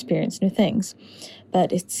want to experience new things.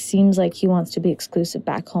 But it seems like he wants to be exclusive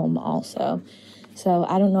back home also. So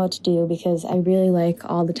I don't know what to do because I really like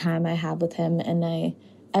all the time I have with him, and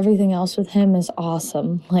everything else with him is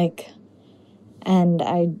awesome. And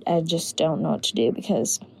I just don't know what to do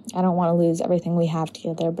because I don't want to lose everything we have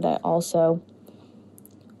together, but I also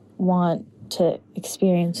want to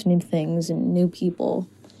experience new things and new people.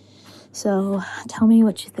 So tell me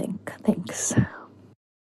what you think. Thanks.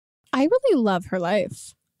 I really love her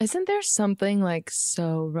life. Isn't there something like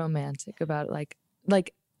so romantic about like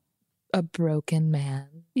a broken man?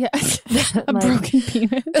 Yeah. A broken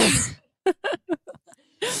penis.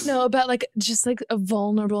 No, about like just like a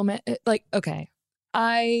vulnerable man. Like, okay,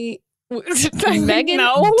 I Megan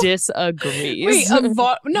disagrees. Wait,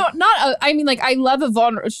 I mean, like, I love a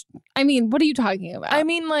vulnerable. I mean, what are you talking about? I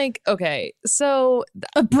mean, like, okay, so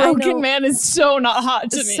a broken man is so not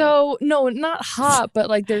hot to me. So no, not hot, but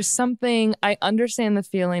like, there's something. I understand the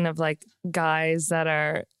feeling of like guys that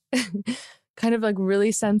are kind of like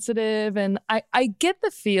really sensitive, and I get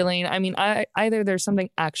the feeling. I mean, either there's something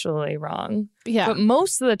actually wrong, but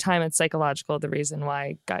most of the time it's psychological. The reason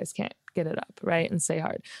why guys can't get it up, right, and stay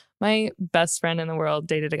hard. My best friend in the world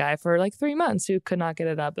dated a guy for like 3 months who could not get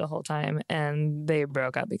it up the whole time, and they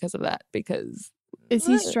broke up because of that. Because is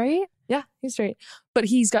he straight? Yeah, he's straight, but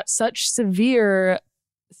he's got such severe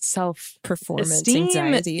performance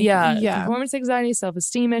anxiety. Performance anxiety,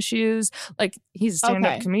 self-esteem issues. Like, he's a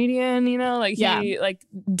stand-up comedian, you know, like he like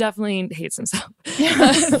definitely hates himself.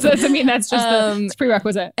 I mean, that's just the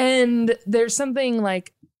prerequisite. And there's something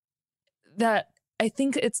like that. I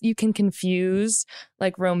think you can confuse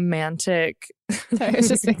like romantic. Sorry, I was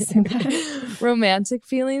just mixing that. Romantic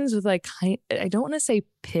feelings with like, I don't want to say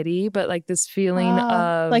pity, but like this feeling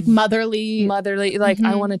of like motherly, like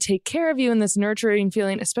I want to take care of you, and this nurturing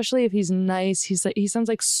feeling, especially if he's nice. He sounds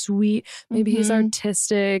like sweet. Maybe he's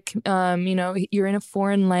artistic. You know, you're in a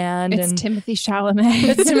foreign land. It's Timothée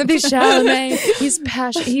Chalamet. He's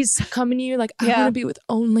passionate. He's coming to you like, I want to be with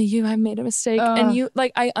only you. I made a mistake, and you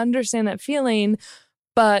like. I understand that feeling.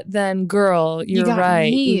 But then, girl, you're right.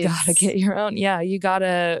 Needs. You gotta get your own. Yeah, you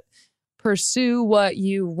gotta pursue what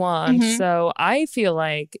you want. So I feel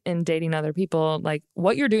like in dating other people, like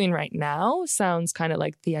what you're doing right now sounds kind of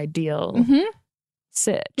like the ideal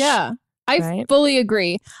sitch. Yeah, I fully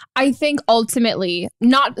agree. I think ultimately,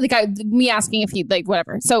 not like me asking if you like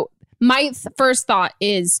whatever. So my first thought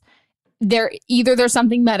is there's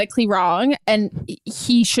something medically wrong, and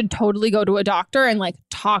he should totally go to a doctor and like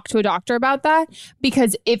talk to a doctor about that.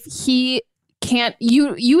 Because if he can't,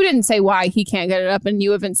 you didn't say why he can't get it up, and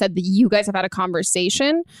you haven't said that you guys have had a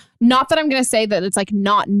conversation. Not that I'm going to say that it's like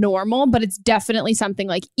not normal, but it's definitely something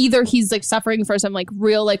like either he's like suffering for some like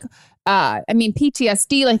real like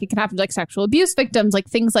PTSD, like it can happen to like sexual abuse victims, like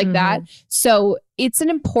things like that. So it's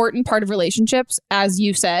an important part of relationships. As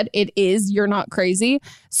you said, it is, you're not crazy.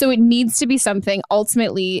 So it needs to be something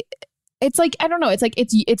ultimately. It's like, I don't know. It's like,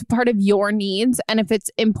 it's part of your needs. And if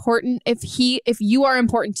it's important, if you are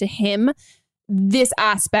important to him, this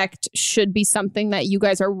aspect should be something that you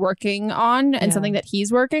guys are working on and something that he's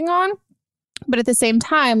working on. But at the same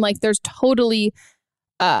time, like there's totally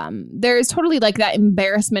like that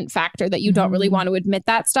embarrassment factor that you don't really want to admit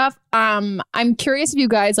that stuff. I'm curious if you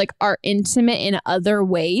guys like are intimate in other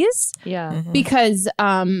ways. Yeah. Because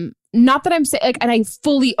not that I'm saying like, and I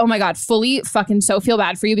fully fucking so feel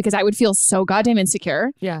bad for you, because I would feel so goddamn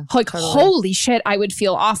insecure. Yeah. Like, holy shit, I would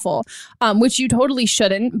feel awful. Which you totally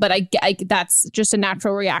shouldn't, but I that's just a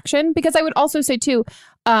natural reaction. Because I would also say too,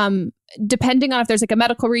 depending on if there's like a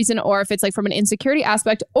medical reason or if it's like from an insecurity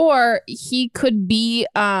aspect, or he could be,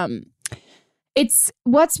 it's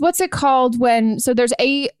what's it called when, so there's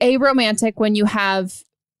aromantic when you have,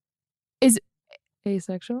 is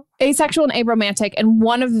asexual and aromantic, and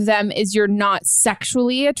one of them is you're not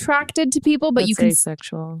sexually attracted to people, but you can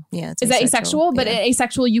asexual. Yeah, is that asexual? But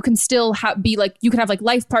asexual, you can still be like, you can have like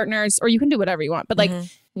life partners, or you can do whatever you want, but like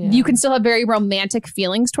you can still have very romantic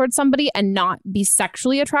feelings towards somebody and not be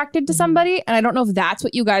sexually attracted to somebody. And I don't know if that's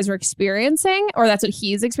what you guys are experiencing, or that's what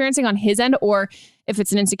he's experiencing on his end, or if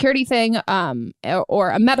it's an insecurity thing, or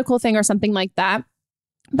a medical thing or something like that.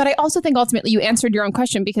 But I also think ultimately you answered your own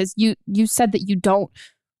question, because you said that you don't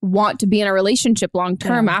want to be in a relationship long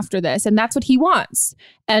term after this, and that's what he wants.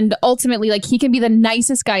 And ultimately, like, he can be the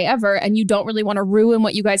nicest guy ever, and you don't really want to ruin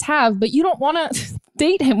what you guys have, but you don't want to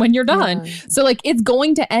date him when you're done. So like, it's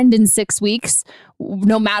going to end in 6 weeks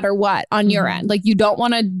no matter what on your end. Like, you don't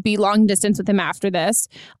want to be long distance with him after this,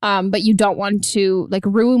 but you don't want to like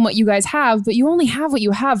ruin what you guys have, but you only have what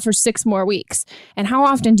you have for 6 more weeks. And how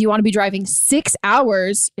often do you want to be driving 6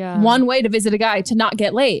 hours one way to visit a guy to not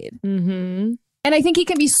get laid? And I think he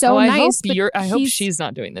can be so nice. I hope she's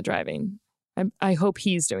not doing the driving. I hope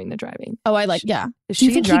he's doing the driving. Oh, I like, Do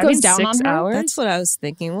you think he goes down on her? Hours? That's what I was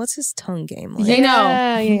thinking. What's his tongue game like? I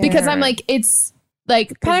know. Because I'm like, it's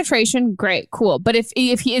like penetration, great, cool. But if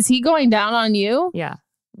he going down on you? Yeah.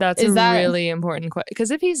 That's really important question.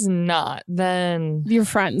 Because if he's not, then you're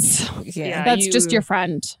friends. That's just your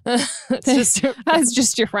friend. That's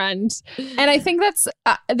just your friend. And I think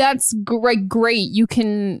that's great. You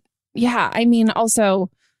can. Yeah, I mean, also,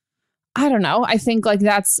 I don't know. I think like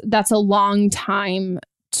that's a long time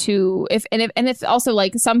to if also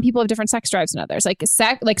like some people have different sex drives than others. Like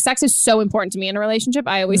sex is so important to me in a relationship.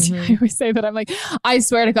 I always say that I'm like, I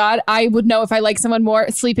swear to God, I would know if I like someone more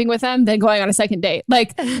sleeping with them than going on a second date.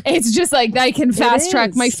 Like it's just like I can fast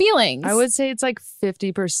track my feelings. I would say it's like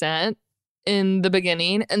 50% in the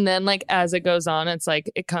beginning, and then like as it goes on, it's like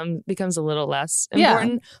it becomes a little less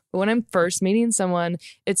important. But when I'm first meeting someone,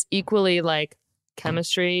 it's equally like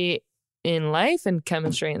chemistry in life and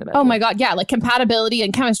chemistry in the bedroom. Oh my God. Yeah. Like compatibility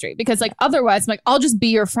and chemistry. Because like otherwise I'm like, I'll just be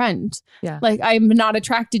your friend. Yeah. Like I'm not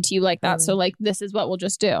attracted to you like that. So like this is what we'll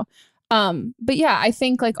just do. But yeah, I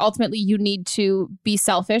think like ultimately you need to be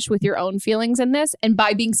selfish with your own feelings in this. And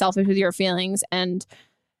by being selfish with your feelings and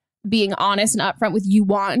being honest and upfront with you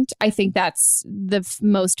want, I think that's the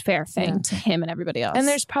most fair thing to him and everybody else. And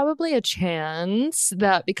there's probably a chance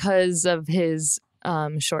that because of his I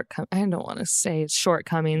don't want to say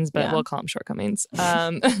shortcomings, but we'll call them shortcomings.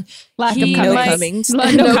 Lack of comings.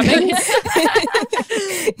 No comings.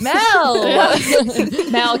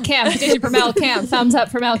 Mel Camp. Petition for Mel Camp. Thumbs up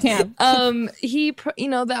for Mel Camp.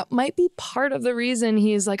 That might be part of the reason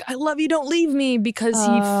he's like, I love you, don't leave me, because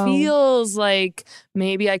he feels like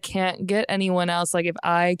maybe I can't get anyone else. Like if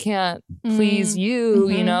I can't please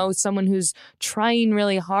you, someone who's trying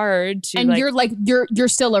really hard to, and you're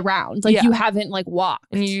still around. Like you haven't like walked.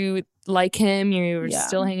 And you like him, you're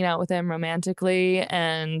still hanging out with him romantically,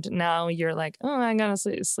 and now you're like, oh, I gotta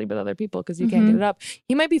sleep with other people because you can't get it up.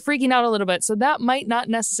 He might be freaking out a little bit. So that might not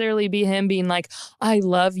necessarily be him being like, I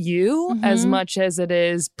love you, as much as it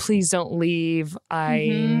is, please don't leave. I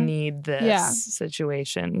need this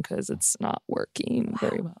situation because it's not working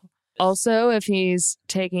very well. Also, if he's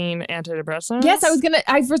taking antidepressants. Yes, I forgot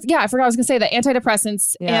I was gonna say that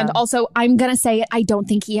antidepressants. And also, I'm gonna say it. I don't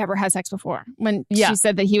think he ever had sex before. When she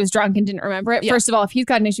said that he was drunk and didn't remember it. First of all, if he's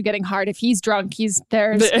got an issue getting hard, if he's drunk,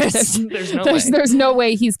 there's no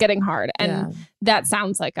way he's getting hard. And that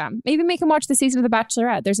sounds like maybe make him watch the season of The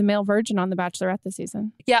Bachelorette. There's a male virgin on The Bachelorette this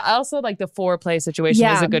season. Yeah, also like the foreplay situation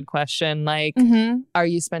is a good question. Like, are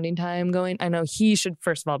you spending time going? I know he should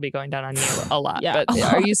first of all be going down on you a lot, but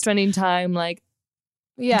are you spending time like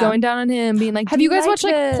going down on him, being like, have you guys watched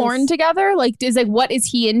like porn together? Like, what is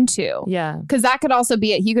he into? Yeah, because that could also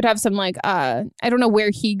be it. He could have some like I don't know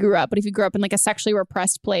where he grew up, but if he grew up in like a sexually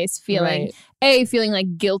repressed place, feeling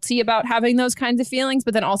like guilty about having those kinds of feelings,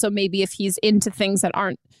 but then also maybe if he's into things that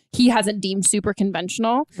he hasn't deemed super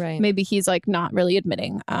conventional, maybe he's like not really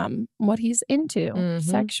admitting what he's into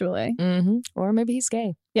sexually, or maybe he's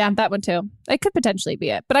gay. Yeah, that one too. It could potentially be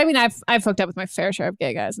it. But I mean, I've hooked up with my fair share of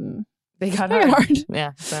gay guys, and they got hard.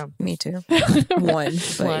 Yeah, so me too. One.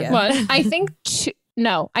 I think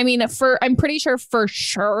no. I mean, I'm pretty sure for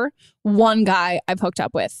sure one guy I've hooked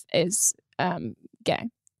up with is gay.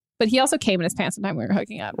 But he also came in his pants sometime we were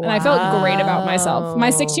hooking up. And I felt great about myself.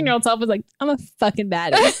 My 16-year-old self was like, I'm a fucking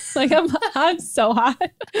baddie. Like, I'm so hot.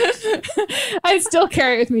 I still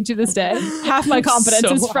carry it with me to this day. Half my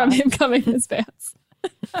confidence is from him coming in his pants.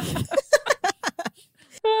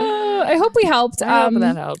 I hope we helped. I hope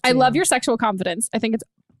that helped. I love your sexual confidence. I think it's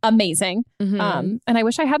amazing. And I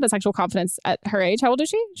wish I had that sexual confidence at her age. How old is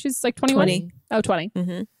she? She's like 21? 20. Oh,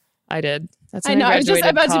 20. I did. That's I know. I was just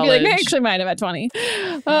about to be like, I actually might have at 20.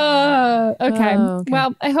 Okay.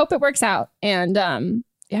 Well, I hope it works out. And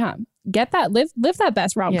get that, live that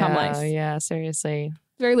best rom-com life. Yeah, seriously.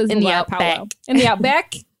 Very Liz in the Outback. In the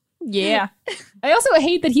Outback? Yeah. I also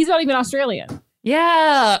hate that he's not even Australian.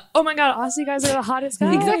 Yeah. Oh my God. Aussie guys are the hottest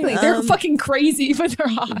guys. Exactly. They're fucking crazy, but they're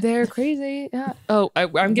hot. They're crazy. Yeah. Oh,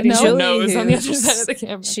 I'm getting no nose on the other side of the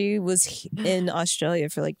camera. She was in Australia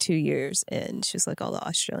for like 2 years, and she's like, all the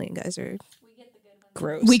Australian guys are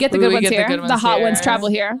gross. We get the good ones here. The hot ones travel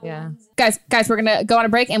here. Yeah. Guys, we're going to go on a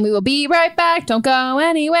break, and we will be right back. Don't go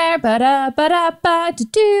anywhere.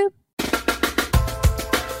 Ba-da-ba-da-ba-da-do.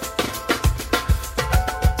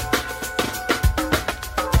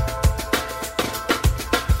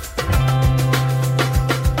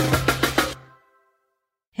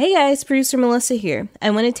 Hey guys, producer Melissa here. I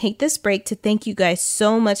want to take this break to thank you guys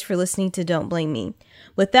so much for listening to Don't Blame Me.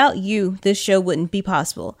 Without you, this show wouldn't be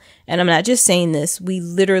possible. And I'm not just saying this, we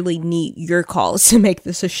literally need your calls to make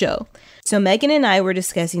this a show. So Megan and I were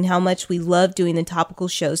discussing how much we love doing the topical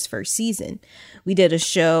show's first season. We did a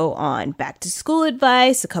show on back to school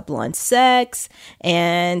advice, a couple on sex,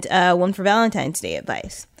 and one for Valentine's Day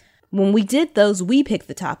advice. When we did those, we picked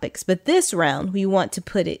the topics, but this round, we want to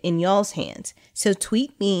put it in y'all's hands. So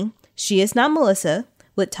tweet me, she is not Melissa,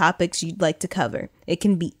 what topics you'd like to cover. It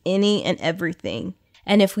can be any and everything.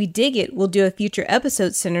 And if we dig it, we'll do a future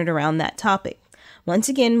episode centered around that topic. Once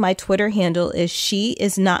again, my Twitter handle is she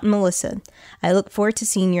is not Melissa. I look forward to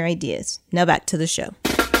seeing your ideas. Now back to the show.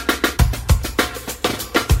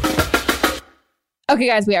 Okay,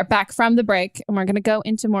 guys, we are back from the break and we're going to go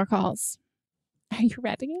into more calls. Are you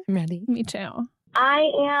ready? I'm ready. Me too. I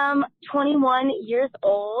am 21 years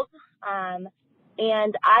old, and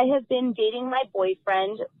I have been dating my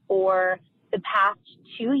boyfriend for the past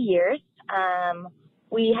 2 years.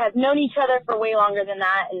 We have known each other for way longer than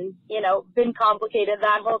that and, been complicated,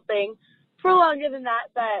 that whole thing, for longer than that.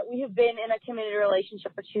 But we have been in a committed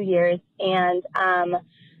relationship for 2 years. And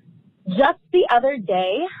just the other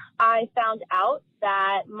day, I found out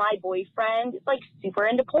that my boyfriend is, super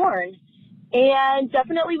into porn. And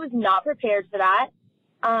definitely was not prepared for that.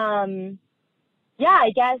 I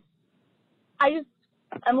guess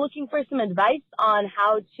I'm looking for some advice on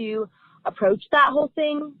how to approach that whole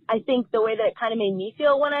thing. I think the way that it kind of made me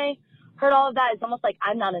feel when I heard all of that is almost like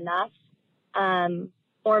I'm not enough.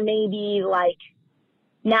 Or maybe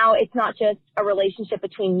now it's not just a relationship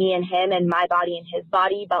between me and him and my body and his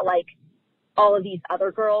body, but all of these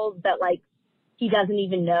other girls that he doesn't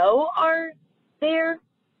even know are there.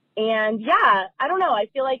 And I don't know. I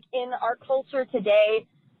feel like in our culture today,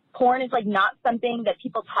 porn is not something that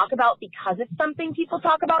people talk about because it's something people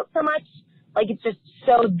talk about so much. It's just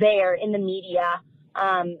so there in the media.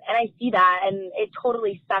 And I see that, and it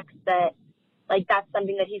totally sucks that that's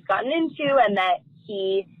something that he's gotten into and that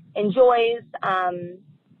he enjoys.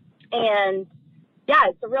 And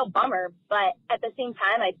it's a real bummer. But at the same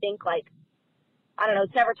time, I think I don't know,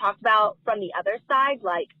 it's never talked about from the other side.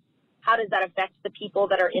 How does that affect the people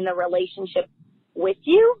that are in the relationship with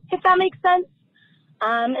you, if that makes sense?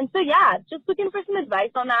 And so, just looking for some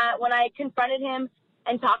advice on that. When I confronted him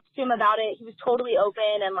and talked to him about it, he was totally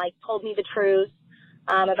open and told me the truth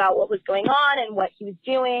about what was going on and what he was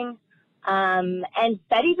doing, and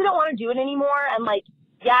said he didn't want to do it anymore. And I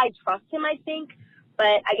trust him, I think,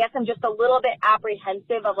 but I guess I'm just a little bit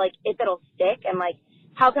apprehensive of if it'll stick and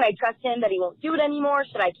how can I trust him that he won't do it anymore?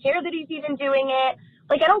 Should I care that he's even doing it?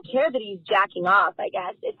 I don't care that he's jacking off, I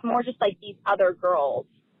guess. It's more just these other girls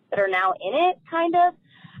that are now in it, kind of.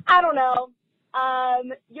 I don't know.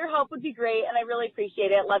 Your help would be great, and I really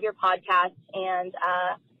appreciate it. Love your podcast, and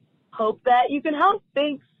hope that you can help.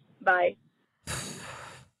 Thanks. Bye.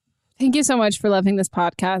 Thank you so much for loving this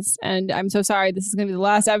podcast, and I'm so sorry this is going to be the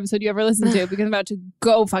last episode you ever listen to because I'm about to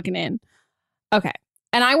go fucking in. Okay.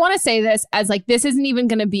 And I want to say this as this isn't even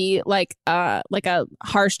going to be a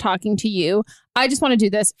harsh talking to you. I just want to do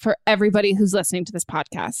this for everybody who's listening to this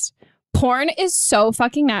podcast. Porn is so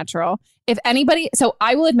fucking natural. If anybody, so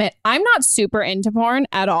I will admit, I'm not super into porn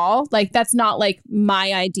at all. That's not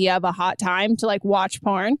my idea of a hot time to watch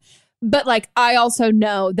porn. But I also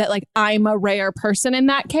know that I'm a rare person in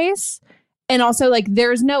that case. And also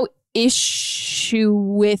there's no issue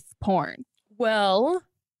with porn. Well,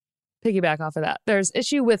 piggyback off of that. There's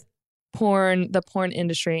issue with porn, the porn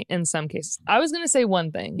industry in some cases. I was going to say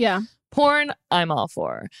one thing. Yeah. Porn, I'm all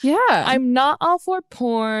for. Yeah. I'm not all for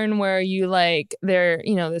porn where you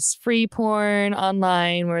this free porn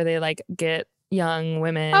online where they get young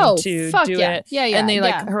women to do it. Yeah, and they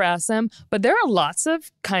harass them. But there are lots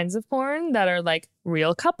of kinds of porn that are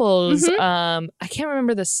real couples. Mm-hmm. I can't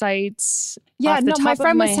remember the sites. Yeah, off the no, top my of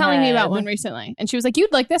friend was telling me head. about one recently. And she was like,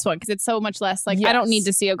 you'd like this one because it's so much less I don't need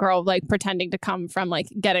to see a girl pretending to come from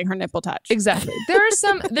getting her nipple touched. Exactly. There's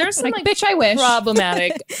some bitch, I wish.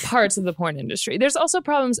 problematic parts of the porn industry. There's also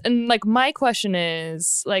problems. And my question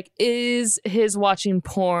is his watching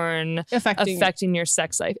porn affecting your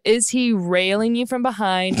sex life? Is he railing you from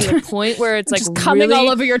behind to the point where it's just coming really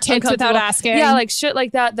all over your tits without asking? Yeah, shit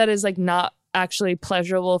like that is not actually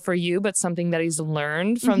pleasurable for you, but something that he's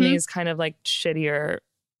learned from these kind of shittier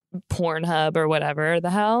Pornhub or whatever the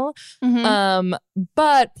hell. Mm-hmm.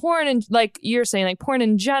 But porn, and you're saying, porn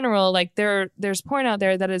in general, there's porn out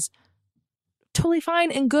there that is totally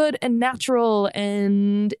fine and good and natural,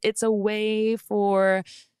 and it's a way for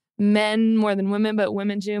men more than women, but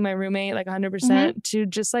women too. My roommate, 100%, to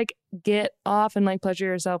just get off and pleasure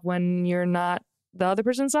yourself when you're not, the other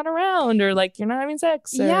person's not around, or you're not having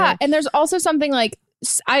sex. Or... Yeah, and there's also something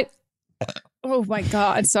oh my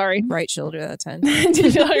God, sorry. Right shoulder that time. Did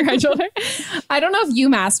you feel your right shoulder? I don't know if you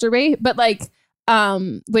masturbate, but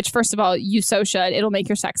which first of all, you so should. It'll make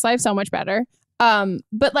your sex life so much better.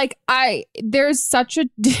 But there's such a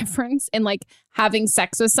difference in having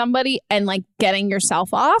sex with somebody and getting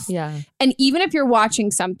yourself off. Yeah. And even if you're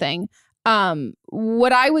watching something,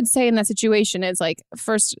 what I would say in that situation is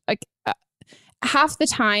first, half the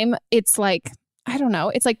time it's I don't know.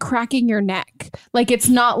 It's like cracking your neck. Like, it's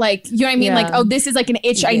not like, you know what I mean? Yeah. Like, oh, this is like an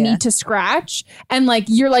itch I need to scratch. And like,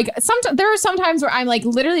 you're like, there are some times where I'm like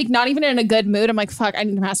literally not even in a good mood. I'm like, fuck, I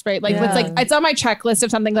need to masturbate. Like, it's like, it's on my checklist of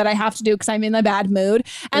something that I have to do because I'm in a bad mood.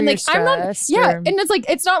 And like, I'm not, and it's like,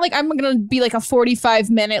 it's not like I'm going to be like a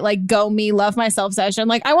 45-minute, like, go me, love myself session.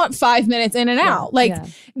 Like, I want 5 minutes in and out. Like,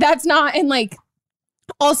 that's not, and like,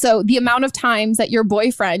 also the amount of times that your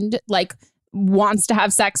boyfriend, like, wants to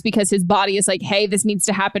have sex because his body is like, hey, this needs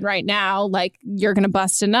to happen right now. Like, you're going to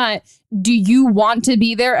bust a nut. Do you want to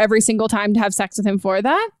be there every single time to have sex with him for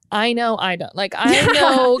that? I know I don't. Like, I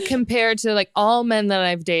know compared to like all men that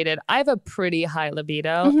I've dated, I have a pretty high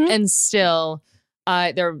libido and still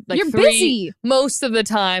they're like you're busy. Most of the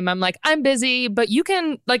time I'm like, I'm busy, but you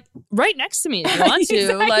can like right next to me if you want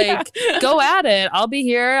to. Like, go at it. I'll be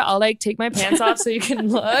here. I'll like take my pants off so you can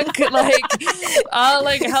look. Like, I'll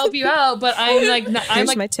like help you out. But I'm like, I'm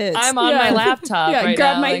like, my tits. I'm on my laptop right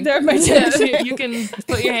grab now. grab my tits. You can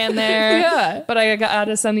put your hand there. But I got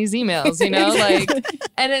to send these emails, you know, like,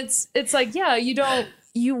 and it's like,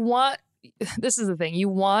 you want, this is the thing. You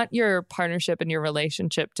want your partnership and your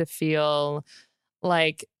relationship to feel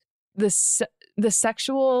like the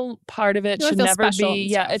sexual part of it should never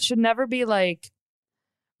be it should never be like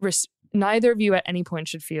neither of you at any point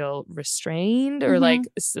should feel restrained or like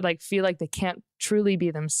feel like they can't truly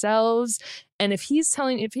be themselves. And if he's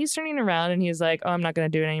turning around and he's like, oh, I'm not going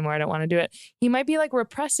to do it anymore, I don't want to do it, he might be like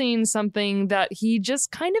repressing something that he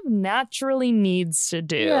just kind of naturally needs to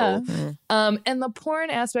do. And the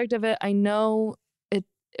porn aspect of it, I know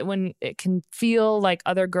when it can feel like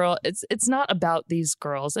other girl, it's not about these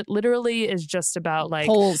girls. It literally is just about like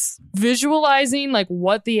visualizing like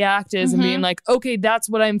what the act is and being like, okay, that's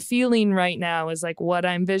what I'm feeling right now is like what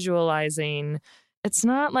I'm visualizing. It's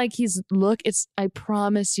not like I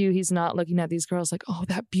promise you he's not looking at these girls like, oh,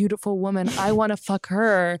 that beautiful woman, I want to fuck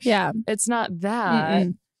her. Yeah. It's not that.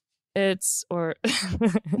 It's or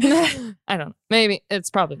I don't know. Maybe it's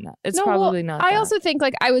probably not. It's probably not. I also think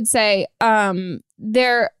like I would say I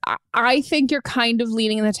think you're kind of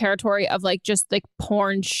leaning in the territory of like just like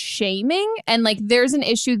porn shaming, and like there's an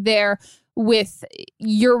issue there with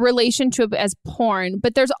your relationship as porn,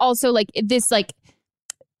 but there's also like this like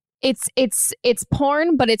it's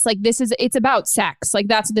porn, but it's like it's about sex. Like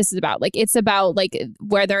that's what this is about. Like it's about like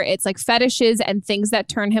whether it's like fetishes and things that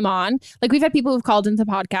turn him on. Like we've had people who've called into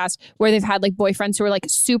the podcast where they've had like boyfriends who are like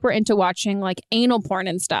super into watching like anal porn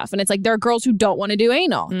and stuff. And it's like there are girls who don't want to do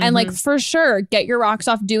anal. And like for sure, get your rocks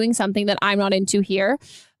off doing something that I'm not into here.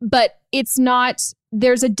 But it's not,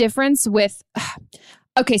 there's a difference with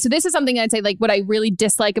okay, so this is something I'd say like what I really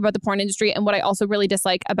dislike about the porn industry and what I also really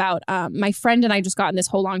dislike about my friend and I just got in this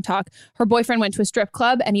whole long talk. Her boyfriend went to a strip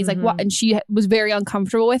club and he's like, what? And she was very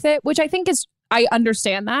uncomfortable with it, which I think is, I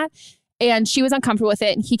understand that. And she was uncomfortable with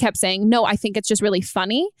it. And he kept saying, no, I think it's just really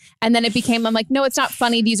funny. And then it became, I'm like, no, it's not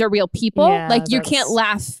funny. These are real people. Like you can't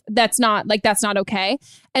laugh. That's not okay.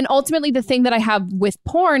 And ultimately the thing that I have with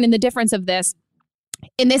porn and the difference of this,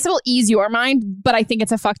 and this will ease your mind, but I think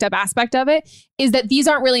it's a fucked up aspect of it, is that these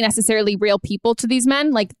aren't really necessarily real people to these men.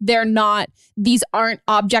 Like these aren't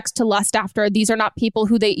objects to lust after. These are not people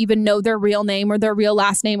who they even know their real name or their real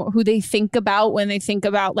last name or who they think about when they think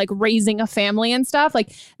about like raising a family and stuff.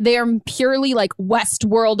 Like they are purely like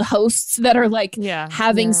Westworld hosts that are like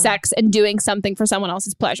having sex and doing something for someone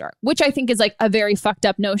else's pleasure, which I think is like a very fucked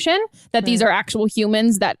up notion that these are actual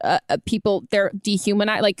humans that people, they're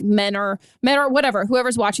dehumanized, like men or whatever,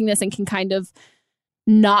 whoever's watching this and can kind of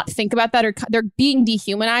not think about that, or they're being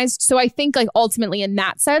dehumanized. So I think like ultimately in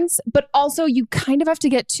that sense, but also you kind of have to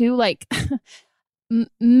get to like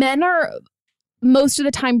men are most of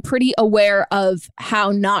the time pretty aware of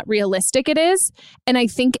how not realistic it is. And I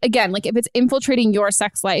think, again, like if it's infiltrating your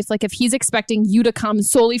sex life, like if he's expecting you to come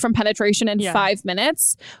solely from penetration in 5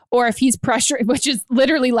 minutes, or if he's pressuring, which is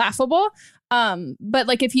literally laughable. But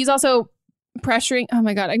like if he's also pressuring, oh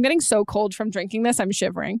my God, I'm getting so cold from drinking this. I'm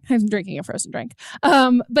shivering. I'm drinking a frozen drink.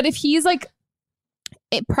 But if he's like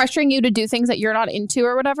pressuring you to do things that you're not into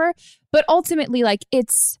or whatever, but ultimately like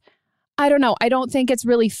it's, I don't know. I don't think it's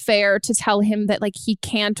really fair to tell him that like he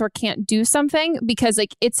can't or can't do something, because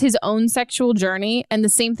like it's his own sexual journey. And the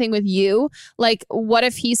same thing with you. Like, what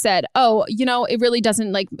if he said, oh, you know, it really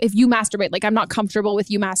doesn't, like if you masturbate, like I'm not comfortable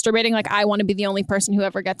with you masturbating. Like I want to be the only person who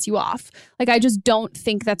ever gets you off. Like I just don't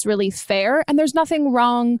think that's really fair. And there's nothing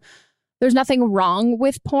wrong. There's nothing wrong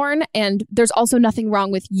with porn. And there's also nothing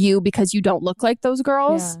wrong with you because you don't look like those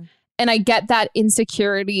girls. Yeah. And I get that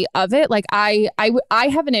insecurity of it. Like I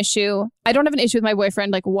have an issue. I don't have an issue with my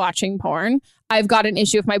boyfriend like watching porn. I've got an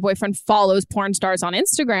issue if my boyfriend follows porn stars on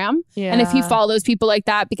Instagram. Yeah. And if he follows people like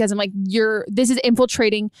that, because I'm like, this is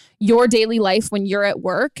infiltrating your daily life when you're at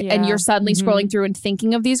work and you're suddenly scrolling through and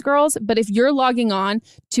thinking of these girls. But if you're logging on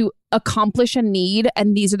to accomplish a need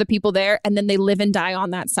and these are the people there and then they live and die on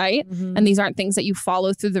that site and these aren't things that you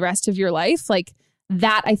follow through the rest of your life, like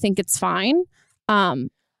that, I think it's fine.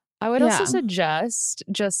 I would also suggest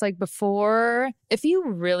just like before, if you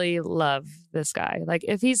really love this guy, like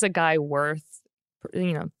if he's a guy worth,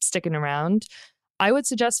 sticking around, I would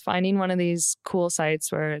suggest finding one of these cool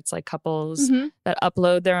sites where it's like couples that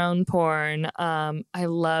upload their own porn. I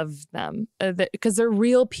love them because they're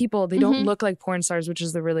real people. They don't look like porn stars, which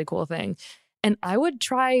is the really cool thing. And I would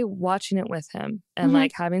try watching it with him and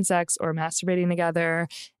like having sex or masturbating together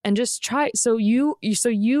and just try. So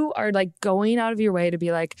you are like going out of your way to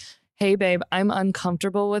be like, hey, babe, I'm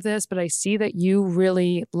uncomfortable with this, but I see that you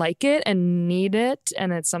really like it and need it.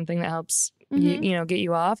 And it's something that helps you get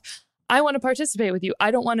you off. I want to participate with you.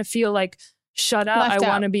 I don't want to feel like shut out. I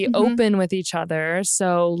want to be open with each other.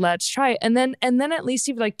 So let's try it. And then at least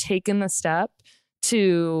you've like taken the step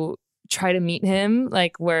to try to meet him,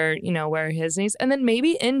 like where his needs. And then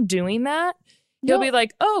maybe in doing that, he'll be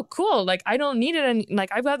like, oh, cool. Like I don't need it. And like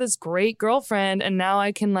I've got this great girlfriend and now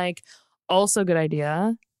I can like, also good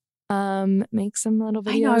idea, make some little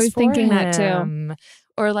videos. I know, I was thinking that too.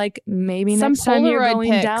 Or like maybe some next time you're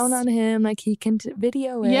going down on him, like he can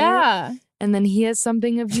video it. Yeah. And then he has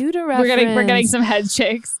something of you to reference. We're getting some head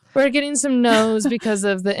shakes. We're getting some no's because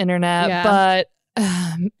of the internet. But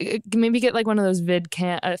maybe get like one of those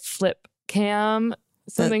flip cam.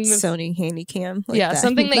 Something that's Sony handy cam. Like that.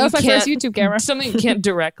 Something that was my first YouTube camera. Something you can't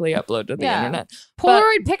directly upload to the internet.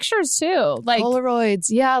 Polaroid pictures too. Like Polaroids.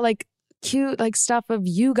 Yeah. Like cute like stuff of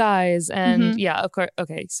you guys and of course.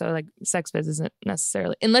 Okay, so like sex vids isn't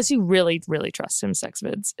necessarily, unless you really really trust him, sex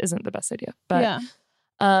vids isn't the best idea, but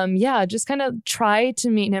just kind of try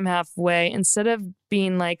to meet him halfway instead of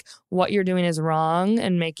being like what you're doing is wrong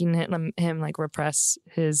and making him like repress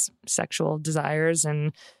his sexual desires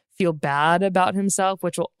and feel bad about himself,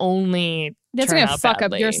 which will only gonna fuck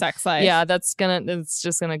up your sex life. It's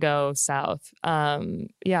just gonna go south. I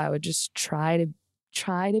would just try to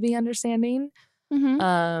be understanding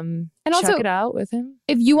and also check it out with him.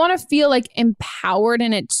 If you want to feel like empowered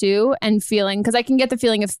in it too and feeling, because I can get the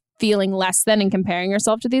feeling of feeling less than and comparing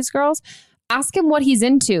yourself to these girls, ask him what he's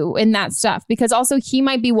into in that stuff, because also he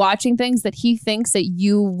might be watching things that he thinks that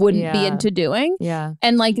you wouldn't be into doing. Yeah.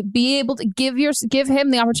 And like be able to give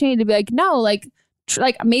him the opportunity to be like, no, like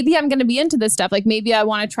maybe I'm going to be into this stuff. Like maybe I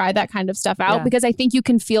want to try that kind of stuff out because I think you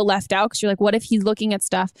can feel left out because you're like, what if he's looking at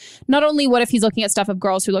stuff? Not only what if he's looking at stuff of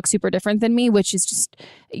girls who look super different than me, which is just,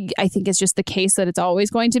 I think it's just the case that it's always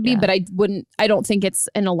going to be. But I don't think it's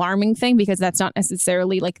an alarming thing because that's not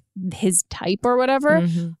necessarily like his type or whatever.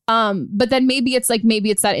 But then maybe it's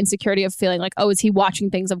that insecurity of feeling like, oh, is he watching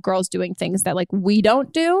things of girls doing things that like we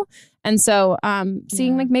don't do? And so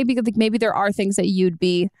seeing like maybe there are things that you'd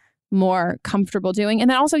be more comfortable doing. And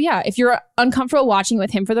then also, if you're uncomfortable watching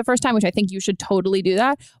with him for the first time, which I think you should totally do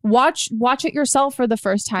that, watch it yourself for the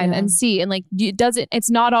first time and see. And like, it's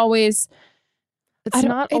not always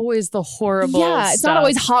the horrible it's stuff. not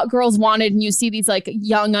always hot girls wanted and you see these like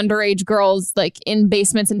young underage girls like in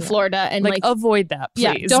basements in Florida and like avoid that,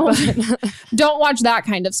 please. Don't watch that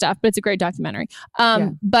kind of stuff, but it's a great documentary.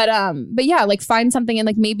 But like find something and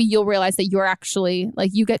like maybe you'll realize that you're actually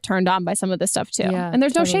like you get turned on by some of this stuff too. And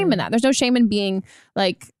there's no shame in that. There's no shame in being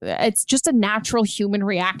like, it's just a natural human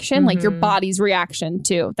reaction, like your body's reaction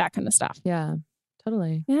to that kind of stuff. Yeah,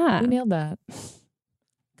 totally. Yeah. We nailed that.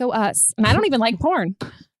 Go us. And I don't even like porn.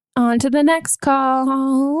 On to the next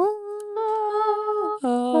call.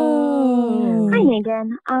 Hi,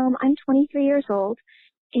 Megan. I'm 23 years old,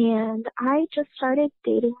 and I just started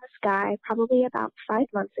dating this guy probably about 5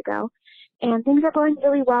 months ago, and things are going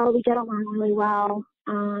really well. We get along really well.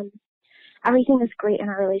 Everything is great in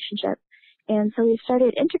our relationship, and so we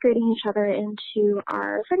started integrating each other into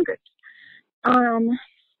our friend groups.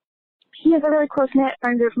 He has a really close-knit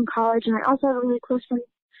friend group from college, and I also have a really close friend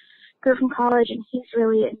group from college, and he's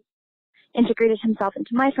really integrated himself into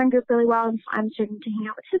my friend group really well, and I'm starting to hang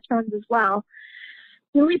out with his friends as well.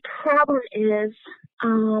 The only problem is,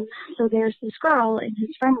 so there's this girl in his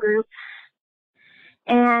friend group,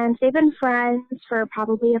 and they've been friends for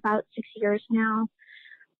probably about 6 years now,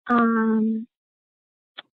 and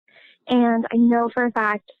I know for a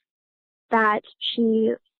fact that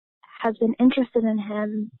she has been interested in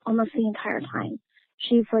him almost the entire time.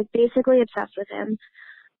 She's like basically obsessed with him.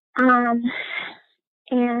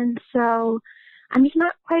 And so I'm just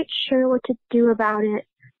not quite sure what to do about it,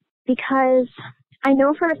 because I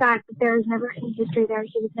know for a fact that there was never any history there.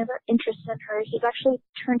 He was never interested in her. He's actually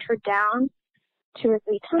turned her down 2 or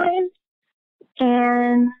 3 times.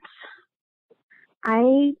 And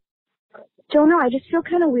I don't know. I just feel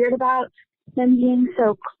kind of weird about them being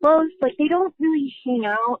so close. Like, they don't really hang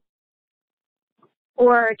out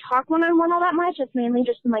or talk one-on-one all that much. It's mainly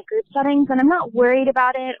just in, like, group settings. And I'm not worried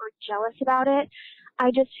about it or jealous about it.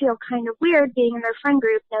 I just feel kind of weird being in their friend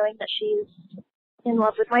group knowing that she's in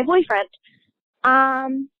love with my boyfriend.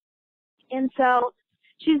 And so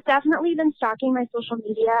she's definitely been stalking my social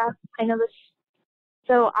media. I know this.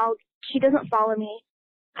 So she doesn't follow me.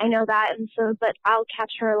 I know that. And so, but I'll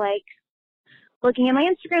catch her like looking at my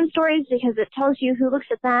Instagram stories because it tells you who looks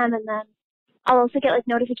at them. And then I'll also get like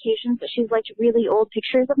notifications that she's liked really old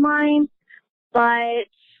pictures of mine. But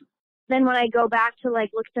then when I go back to like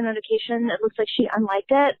look at the notification, it looks like she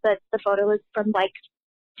unliked it, but the photo was from like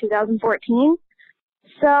 2014.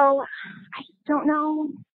 So I just don't know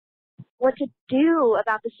what to do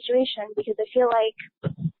about the situation, because I feel like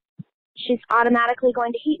she's automatically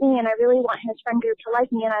going to hate me, and I really want his friend group to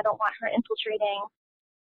like me, and I don't want her infiltrating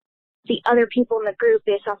the other people in the group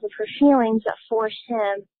based off of her feelings that force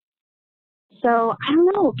him. So I don't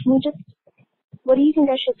know. What do you think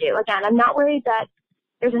I should do? Again, I'm not worried that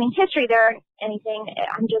there's any history there or anything.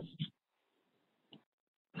 I'm just,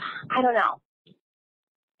 I don't know.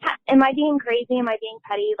 Am I being crazy? Am I being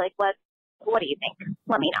petty? Like, what do you think?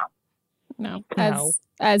 Let me know. No.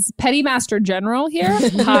 As Petty Master General here,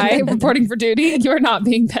 hi, reporting for duty, you're not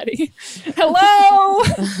being petty. Hello!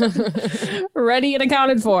 Ready and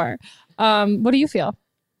accounted for. What do you feel?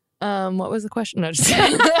 What was the question? No, just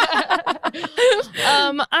kidding.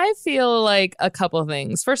 I feel like a couple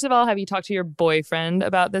things. First of all, have you talked to your boyfriend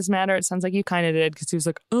about this matter? It sounds like you kind of did, because he was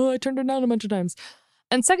like, oh, I turned her down a bunch of times.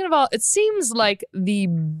 And second of all, it seems like the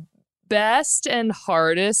best and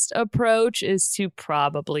hardest approach is to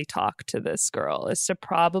probably talk to this girl, is to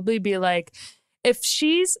probably be like, if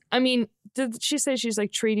she's, I mean, did she say she's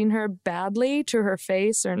like treating her badly to her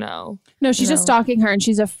face or no? No, she's just stalking her, and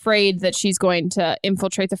she's afraid that she's going to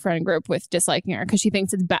infiltrate the friend group with disliking her, because she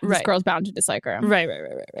thinks this girl's bound to dislike her. Right.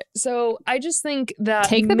 So I just think that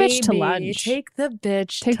take the bitch to lunch. Take the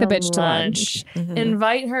bitch to lunch. Mm-hmm.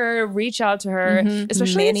 Invite her, reach out to her,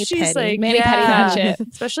 especially if she's like Petty that shit.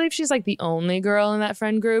 Especially if she's like the only girl in that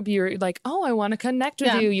friend group. You're like, oh, I want to connect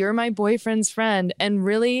with you. You're my boyfriend's friend, and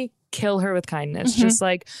really kill her with kindness. Just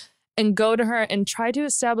like. And go to her and try to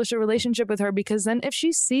establish a relationship with her, because then if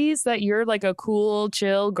she sees that you're like a cool,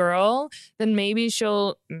 chill girl, then maybe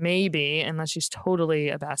she'll, unless she's totally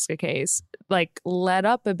a basket case, like let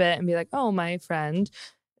up a bit and be like, oh, my friend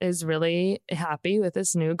is really happy with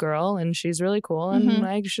this new girl and she's really cool and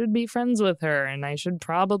I should be friends with her and I should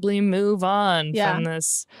probably move on from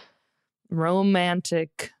this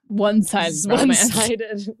romantic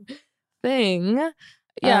one-sided thing.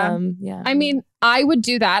 Yeah. I mean, I would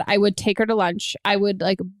do that. I would take her to lunch. I would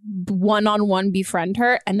like one-on-one befriend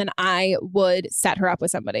her, and then I would set her up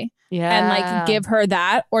with somebody. Yeah. And like give her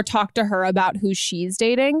that, or talk to her about who she's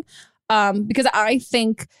dating. Because I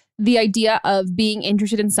think the idea of being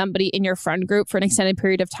interested in somebody in your friend group for an extended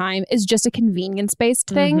period of time is just a convenience-based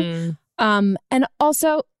thing. And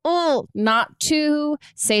also, not to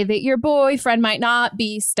say that your boyfriend might not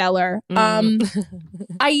be stellar. I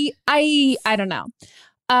don't know.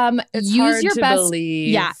 It's use hard your to best. believe.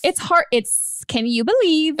 Yeah, it's hard. Can you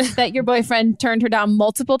believe that your boyfriend turned her down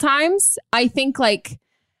multiple times? I think like,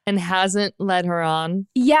 and hasn't led her on.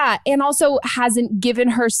 Yeah, and also hasn't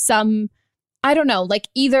given her some. I don't know, like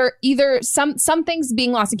either some things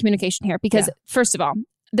being lost in communication here, because first of all,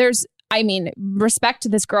 respect to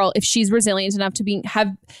this girl if she's resilient enough to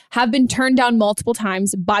have been turned down multiple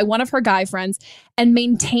times by one of her guy friends and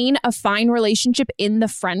maintain a fine relationship in the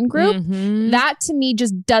friend group. That to me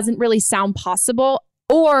just doesn't really sound possible,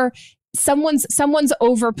 or someone's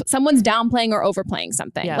downplaying or overplaying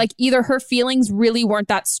something. Like either her feelings really weren't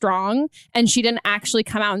that strong and she didn't actually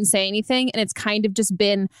come out and say anything, and it's kind of just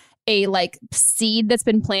been a like seed that's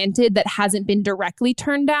been planted that hasn't been directly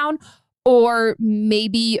turned down. Or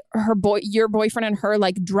maybe your boyfriend and her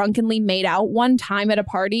like drunkenly made out one time at a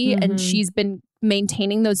party and she's been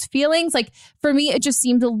maintaining those feelings. Like for me, it just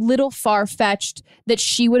seemed a little far-fetched that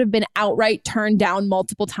she would have been outright turned down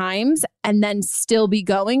multiple times and then still be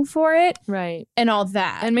going for it. Right. And all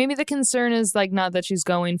that. And maybe the concern is like not that she's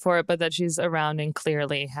going for it, but that she's around and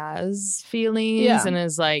clearly has feelings and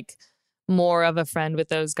is like more of a friend with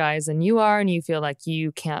those guys than you are. And you feel like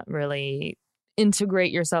you can't really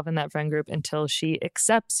integrate yourself in that friend group until she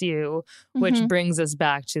accepts you, which brings us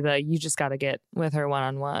back to you just got to get with her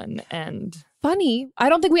one-on-one. And funny, I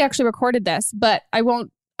don't think we actually recorded this, but I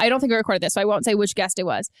don't think we recorded this, so I won't say which guest it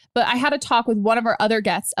was. But I had a talk with one of our other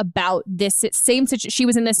guests about this same situation. She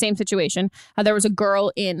was in this same situation. There was a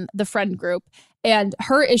girl in the friend group, and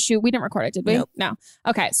her issue, we didn't record it, did we? Nope. No.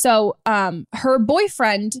 Okay. So her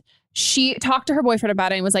boyfriend, she talked to her boyfriend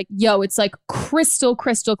about it and was like, yo, it's like crystal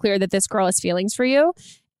clear that this girl has feelings for you.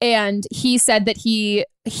 And he said that he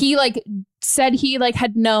said he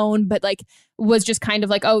had known, but was just kind of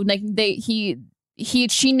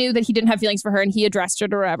she knew that he didn't have feelings for her and he addressed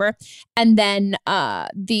it or whatever. And then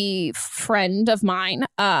the friend of mine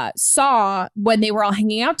saw when they were all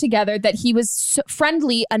hanging out together that he was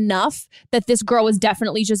friendly enough that this girl was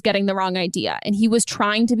definitely just getting the wrong idea. And he was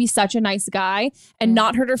trying to be such a nice guy and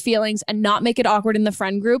not hurt her feelings and not make it awkward in the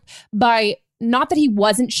friend group by not that he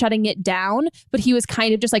wasn't shutting it down, but he was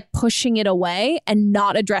kind of just pushing it away and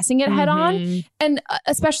not addressing it head on. And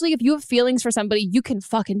especially if you have feelings for somebody, you can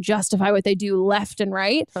fucking justify what they do left and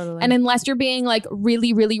right. Totally. And unless you're being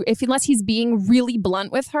unless he's being really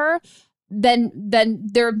blunt with her, then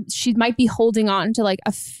she might be holding on to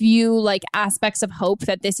a few aspects of hope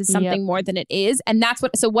that this is something more than it is. And that's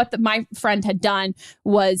what my friend had done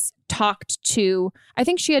was I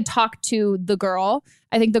think she had talked to the girl.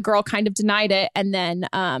 I think the girl kind of denied it. And then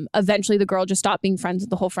eventually the girl just stopped being friends with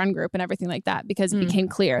the whole friend group and everything like that, because it became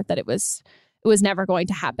clear that it was never going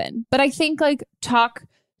to happen. But I think talk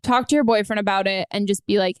to your boyfriend about it and just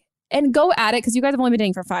be and go at it, because you guys have only been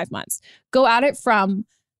dating for 5 months. Go at it from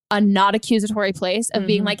a not accusatory place of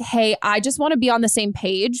being hey, I just want to be on the same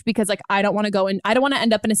page, because I don't want to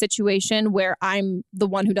end up in a situation where I'm the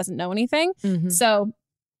one who doesn't know anything. So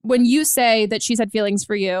when you say that she's had feelings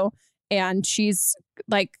for you and she's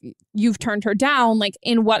you've turned her down,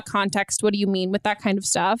 in what context, what do you mean with that kind of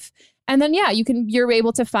stuff? And then, you're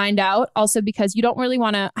able to find out also, because you don't really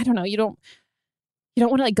want to, I don't know, you don't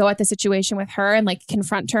want to go at the situation with her and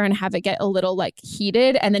confront her and have it get a little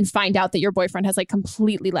heated and then find out that your boyfriend has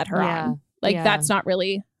completely let her on. That's not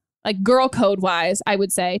really girl code wise. I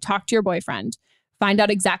would say talk to your boyfriend, find out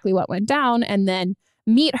exactly what went down, and then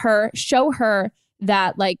meet her, show her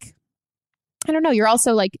that I don't know, you're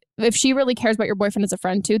also if she really cares about your boyfriend as a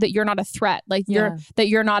friend too, that you're not a threat.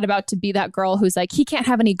 You're not about to be that girl who's he can't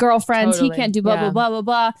have any girlfriends. Totally. He can't do blah, blah, blah, blah,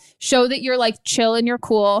 blah. Show that you're chill and you're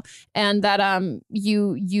cool, and that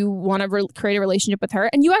you want to create a relationship with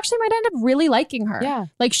her. And you actually might end up really liking her. Yeah.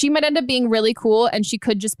 She might end up being really cool, and she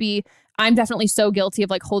could just be, I'm definitely so guilty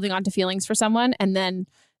of holding on to feelings for someone. And then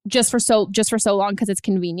just for so long, because it's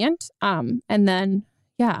convenient. And then,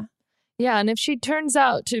 yeah. Yeah, and if she turns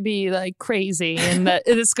out to be crazy and that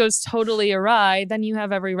this goes totally awry, then you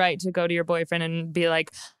have every right to go to your boyfriend and be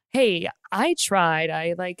hey, I tried.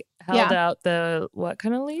 I held out the, what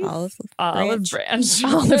kind of leaf? Olive branch.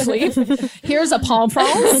 Olive leaf. Here's a palm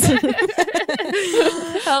fronds.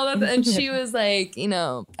 And she was I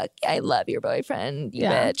love your boyfriend, you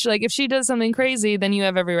bitch. If she does something crazy, then you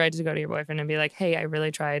have every right to go to your boyfriend and be hey, I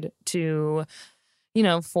really tried to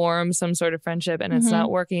form some sort of friendship and it's not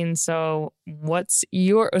working. So what's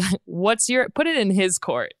your, put it in his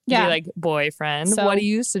court. Yeah. Be boyfriend, so, what do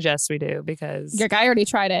you suggest we do? Because your guy already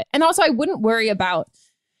tried it. And also I wouldn't worry about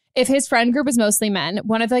if his friend group is mostly men.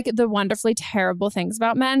 One of the wonderfully terrible things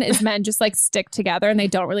about men is men just stick together and they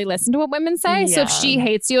don't really listen to what women say. Yeah. So if she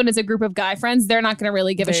hates you and is a group of guy friends, they're not going to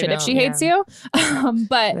really give a shit if she hates you.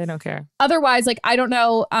 But they don't care. Otherwise, I don't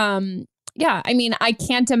know. Yeah, I mean, I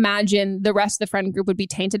can't imagine the rest of the friend group would be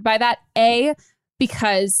tainted by that.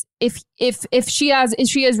 Because if she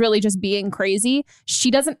is really just being crazy, she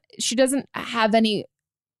doesn't have any.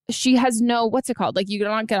 She has no, what's it called? You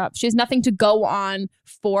don't get up. She has nothing to go on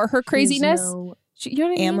for her craziness. You know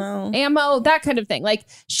what I mean? Ammo, that kind of thing.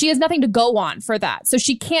 She has nothing to go on for that. So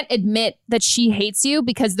she can't admit that she hates you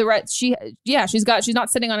because she's not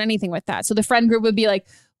sitting on anything with that. So the friend group would be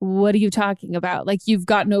what are you talking about? You've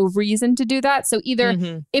got no reason to do that. So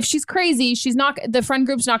either if she's crazy, the friend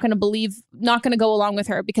group's not going to go along with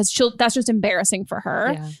her because that's just embarrassing for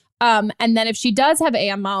her. Yeah. And then if she does have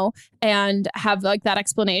ammo and have that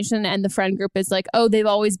explanation and the friend group is oh, they've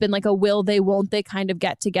always been a will they, won't they kind of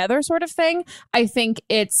get together sort of thing. I think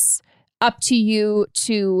it's up to you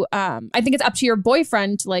to, I think it's up to your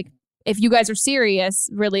boyfriend to if you guys are serious,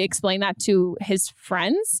 really explain that to his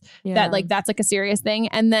friends that that's a serious thing.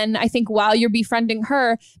 And then I think while you're befriending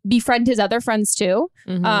her, befriend his other friends too.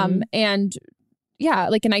 And yeah,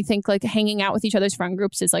 like, and I think like hanging out with each other's friend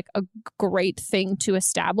groups is like a great thing to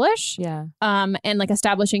establish. Yeah. And like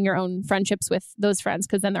establishing your own friendships with those friends,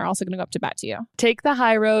 because then they're also going to go up to bat to you. Take the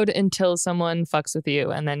high road until someone fucks with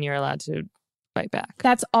you, and then you're allowed to fight back.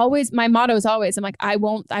 That's always my motto. Is always, I'm like, I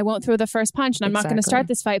won't throw the first punch, and I'm not going to start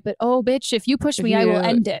this fight. But oh, bitch, if you push me, I will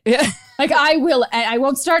end it. Yeah. Like I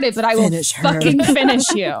won't start it, but I will fucking finish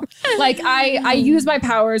you. Like I use my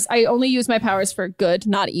powers. I only use my powers for good,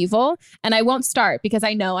 not evil. And I won't start because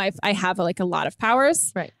I know I have like a lot of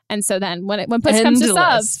powers. Right. And so then when push comes to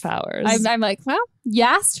shove, powers. I'm like, well, you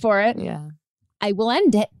asked for it. Yeah. I will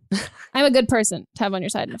end it. I'm a good person to have on your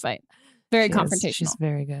side in a fight. Very confrontational. She's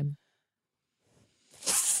very good.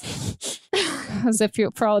 As if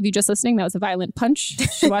for all of you just listening, that was a violent punch. You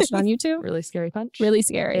should watch it on YouTube. Really scary punch. Really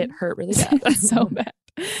scary. It hurt really bad. So bad.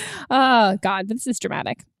 Oh, God, this is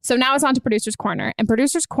dramatic. So now it's on to Producer's Corner. And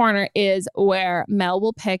Producer's Corner is where Mel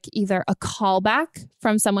will pick either a callback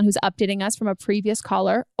from someone who's updating us from a previous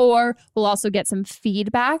caller, or we'll also get some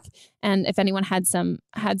feedback. And if anyone had some,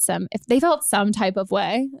 if they felt some type of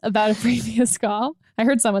way about a previous call. I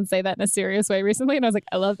heard someone say that in a serious way recently, and I was like,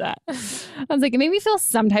 I love that. I was like, it made me feel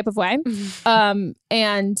some type of way.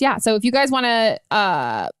 And yeah, so if you guys want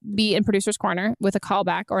to be in Producer's Corner with a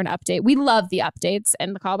callback or an update, we love the updates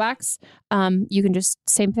and the callbacks. You can just,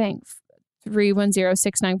 same thing,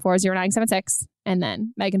 310-694-0976, and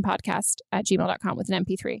then meganpodcast@gmail.com with an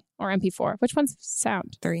MP3 or MP4. Which one's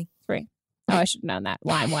sound? 3. Oh, I should have known that.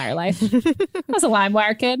 LimeWire life. I was a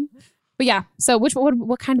LimeWire kid. But yeah, so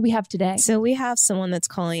what kind do we have today? So we have someone that's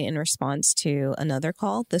calling in response to another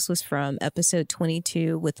call. This was from episode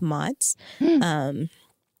 22 with Mods.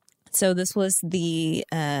 So this was the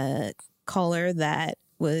caller that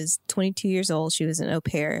was 22 years old. She was an au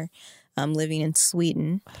pair living in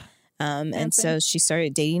Sweden. And so she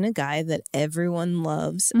started dating a guy that everyone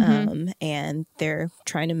loves. And they're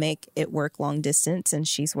trying to make it work long distance. And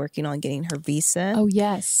she's working on getting her visa. Oh,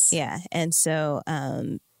 yes. Yeah. And so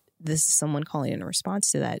this is someone calling in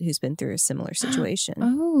response to that who's been through a similar situation.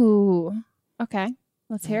 Oh, okay.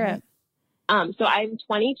 Let's hear it. So I'm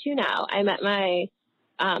 22 now. I met my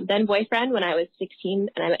then boyfriend when I was 16,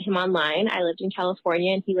 and I met him online. I lived in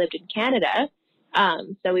California and he lived in Canada.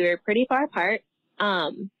 So we were pretty far apart.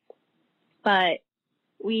 But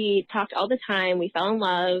we talked all the time. We fell in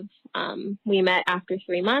love. We met after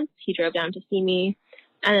 3 months. He drove down to see me,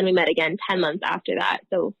 and then we met again 10 months after that.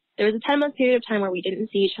 So there was a 10-month period of time where we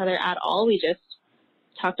didn't see each other at all. We just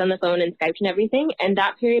talked on the phone and Skyped and everything. And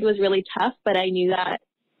that period was really tough, but I knew that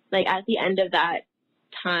like at the end of that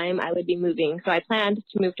time, I would be moving. So I planned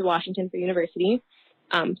to move to Washington for university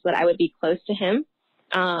so that I would be close to him.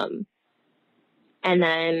 And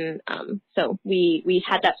then, so we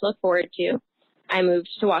had that to look forward to. I moved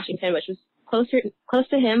to Washington, which was close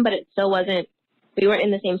to him, but it still wasn't, we weren't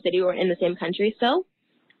in the same city, we weren't in the same country still.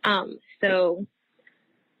 So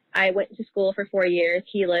I went to school for 4 years.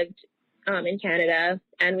 He lived in Canada,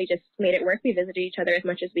 and we just made it work. We visited each other as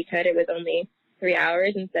much as we could. It was only 3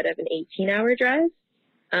 hours instead of an 18-hour drive.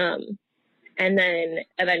 And then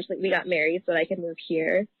eventually we got married so that I could move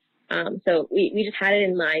here. So we just had it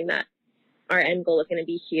in mind that our end goal was going to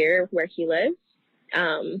be here where he lives.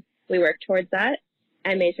 We worked towards that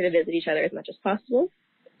and made sure to visit each other as much as possible.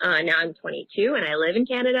 Now I'm 22 and I live in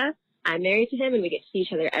Canada. I'm married to him and we get to see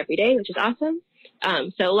each other every day, which is awesome.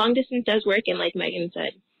 So long distance does work. And like Megan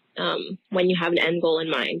said, when you have an end goal in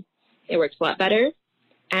mind, it works a lot better.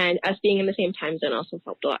 And us being in the same time zone also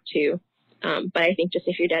helped a lot too. But I think just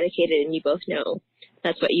if you're dedicated and you both know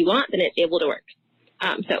that's what you want, then it's able to work.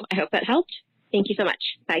 So I hope that helped. Thank you so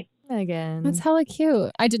much. Bye. Again. That's hella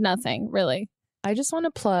cute. I did nothing, really. I just want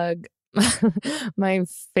to plug one of my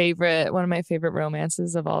favorite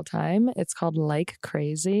romances of all time. It's called Like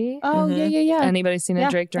Crazy. Oh, yeah. Anybody seen it?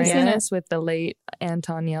 Drake I've seen Dorianis with the late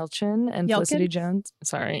Anton Yelchin and Felicity Jones.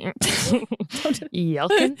 Sorry.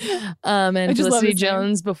 Yelkin. And Felicity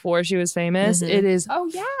Jones before she was famous. It is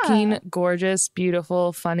fucking gorgeous,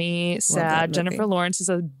 beautiful, funny, sad. Jennifer Lawrence is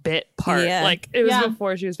a bit part. Like it was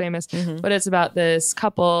before she was famous. But it's about this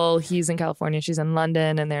couple. He's in California, she's in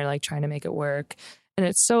London, and they're like trying to make it work. And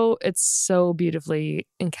it's so beautifully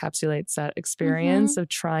encapsulates that experience of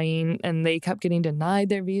trying, and they kept getting denied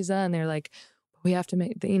their visa, and they're like, we have to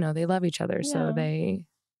make, they love each other. So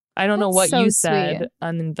I don't know what you said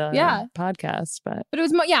on the podcast, but it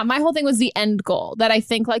was, my whole thing was the end goal, that I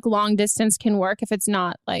think like long distance can work if it's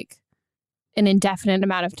not like an indefinite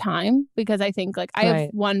amount of time, because I think like I have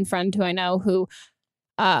one friend who I know who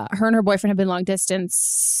her and her boyfriend have been long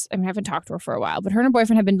distance. I mean, I haven't talked to her for a while, but her and her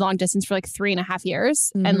boyfriend have been long distance for like 3.5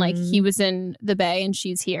 years. And like he was in the Bay and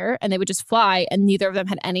she's here, and they would just fly, and neither of them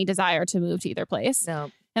had any desire to move to either place.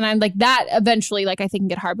 No. And I'm like, that eventually, like, I think can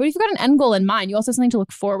get hard. But if you've got an end goal in mind, you also have something to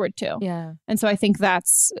look forward to. Yeah. And so I think that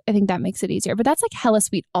makes it easier. But that's like hella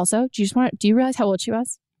sweet. Also, do you realize how old she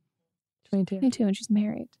was? 22, and she's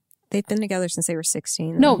married. They've been together since they were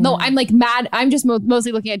 16. No, I'm like mad. I'm just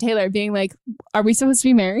mostly looking at Taylor being like, are we supposed to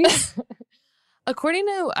be married? According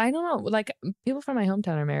to, I don't know, like people from my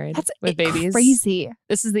hometown are married with babies. Crazy.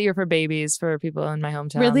 This is the year for babies for people in my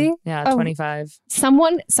hometown. Really? Yeah, Oh. 25.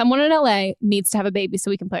 Someone in LA needs to have a baby so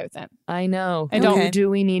we can play with it. I know. I don't. Who do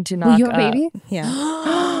we need to Will knock you have a up? baby?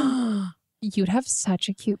 Yeah. You'd have such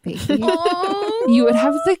a cute baby. You would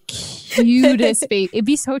have the cutest baby. It'd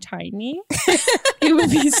be so tiny. It would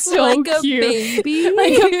be so Like a cute. baby?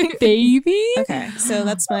 Like a baby? Okay, so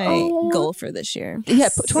that's my goal for this year. Yeah,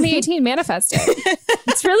 2018, manifest it.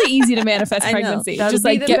 It's really easy to manifest I know. pregnancy. That Just would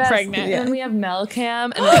be like the get best. pregnant. And then we have Melcam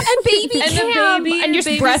and, And baby and cam. the baby and just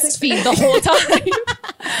baby breastfeed the whole time.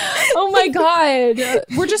 Oh my God.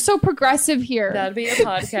 We're just so progressive here. That'd be a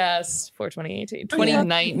podcast for 2018.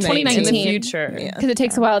 2019. 2019. In the future. Because it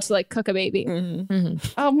takes a while to like cook a baby. Mm-hmm.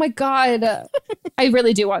 Oh my God. I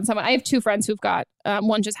really do want someone. I have 2 friends who've got,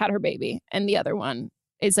 one just had her baby and the other one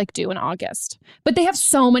is like due in August. But they have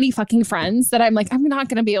so many fucking friends that I'm like, I'm not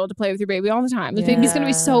going to be able to play with your baby all the time. The baby's going to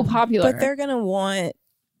be so popular. But they're going to want,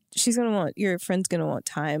 your friend's going to want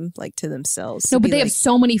time like to themselves. No, to but be they like, have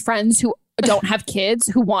so many friends who don't have kids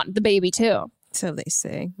who want the baby too. So they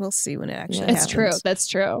say. We'll see when it actually That's happens. true. That's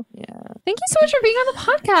true. Yeah. Thank you so much for being on the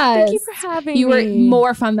podcast. Thank you for having You were me.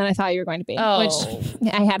 more fun than I thought you were going to be. Oh. Which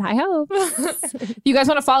I had high hopes. You guys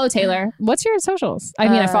want to follow Taylor? What's your socials? I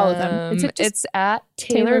mean, I follow them. It's at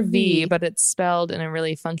Taylor V, but it's spelled in a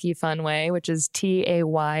really funky, fun way, which is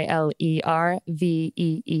TAYLERVEE.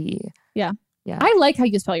 Yeah. Yeah. I like how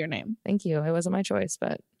you spell your name. Thank you. It wasn't my choice,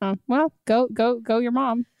 but well, go your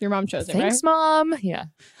mom. Your mom chose it, right? thanks, Mom. Yeah.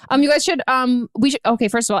 You guys should okay,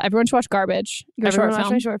 first of all, everyone should watch Garbage. Your Everyone short watch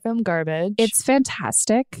film. my short film, Garbage. It's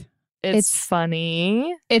fantastic. It's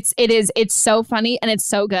funny. It's so funny and it's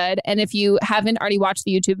so good. And if you haven't already watched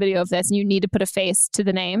the YouTube video of this and you need to put a face to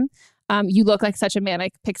the name, you look like such a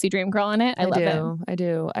manic pixie dream girl in it. I love it. I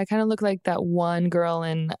do. I kind of look like that one girl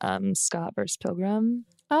in Scott vs. Pilgrim.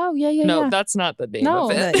 Oh, yeah. No, that's not the name of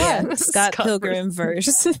it. Yeah. Scott Pilgrim verse.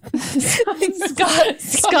 Scott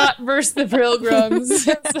versus the Pilgrims.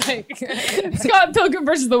 It's like Scott Pilgrim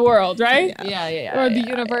versus the world, right? Yeah. Or the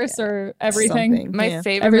universe or everything. Something. My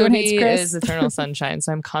favorite Everyone movie hates Chris. is Eternal Sunshine,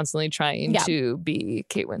 so I'm constantly trying Yeah. to be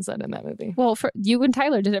Kate Winslet in that movie. Well, for you and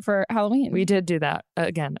Tyler did it for Halloween. We did do that.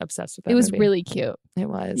 Again, obsessed with that It was movie. really cute. It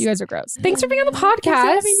was. You guys are gross. Thanks for being on the podcast.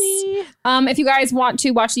 Thanks for having me. If you guys want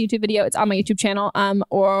to watch the YouTube video, it's on my YouTube channel.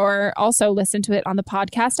 Or also listen to it on the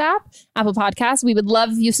podcast app, Apple Podcasts. We would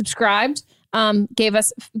love if you subscribed. Give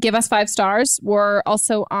us 5 stars. We're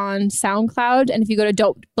also on SoundCloud, and if you go to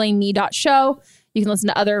don'tblameme.show, you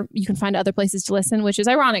can find other places to listen, which is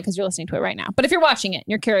ironic because you're listening to it right now. But if you're watching it and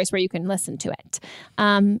you're curious where you can listen to it.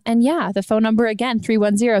 And yeah, the phone number again,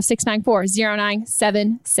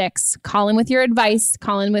 310-694-0976. Call in with your advice,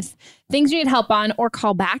 call in with things you need help on, or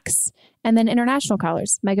callbacks. And then international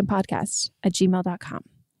callers, meganpodcast@gmail.com.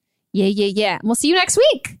 Yeah. And we'll see you next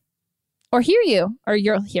week. Or hear you. Or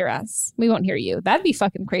you'll hear us. We won't hear you. That'd be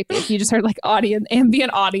fucking creepy if you just heard like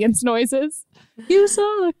ambient audience noises. You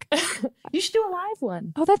suck. You should do a live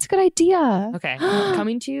one. Oh, that's a good idea. Okay.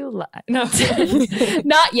 Coming to you live. No.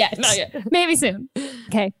 Not yet. Not yet. Maybe soon.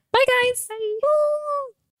 Okay. Bye, guys. Bye.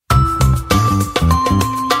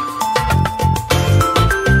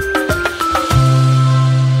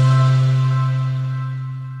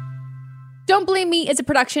 Don't Blame Me is a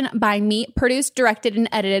production by me, produced, directed, and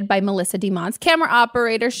edited by Melissa DeMons, camera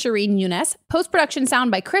operator Shireen Younes, post-production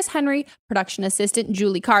sound by Chris Henry, production assistant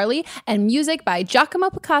Julie Carley, and music by Giacomo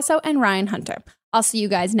Picasso and Ryan Hunter. I'll see you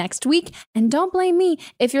guys next week, and don't blame me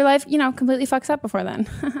if your life, completely fucks up before then.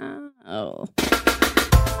 Oh.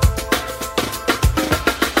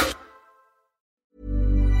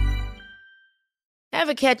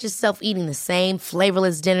 Ever catch yourself eating the same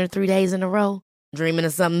flavorless dinner 3 days in a row? Dreaming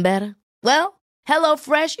of something better? Well,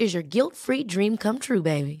 HelloFresh is your guilt-free dream come true,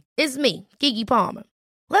 baby. It's me, Keke Palmer.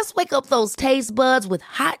 Let's wake up those taste buds with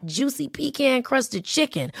hot, juicy pecan-crusted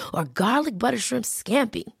chicken or garlic butter shrimp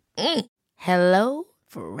scampi. Hello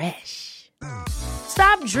Fresh.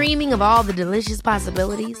 Stop dreaming of all the delicious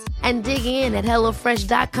possibilities and dig in at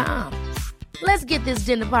HelloFresh.com. Let's get this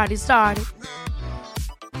dinner party started.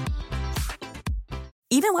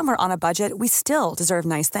 Even when we're on a budget, we still deserve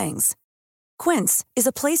nice things. Quince is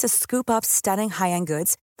a place to scoop up stunning high-end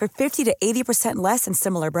goods for 50 to 80% less than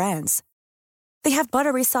similar brands. They have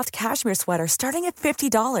buttery soft cashmere sweaters starting at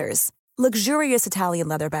 $50, luxurious Italian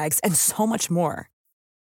leather bags, and so much more.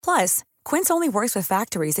 Plus, Quince only works with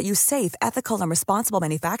factories that use safe, ethical, and responsible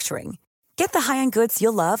manufacturing. Get the high-end goods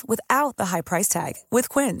you'll love without the high price tag with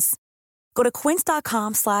Quince. Go to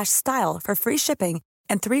quince.com/style for free shipping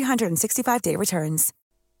and 365-day returns.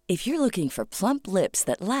 If you're looking for plump lips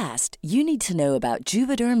that last, you need to know about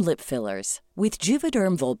Juvederm lip fillers. With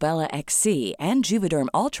Juvederm Volbella XC and Juvederm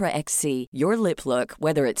Ultra XC, your lip look,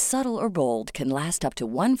 whether it's subtle or bold, can last up to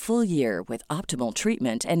 1 full year with optimal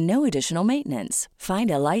treatment and no additional maintenance.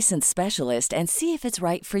 Find a licensed specialist and see if it's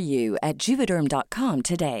right for you at Juvederm.com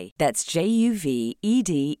today. That's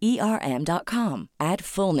JUVEDERM.com. Add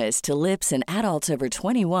fullness to lips in adults over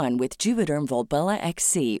 21 with Juvederm Volbella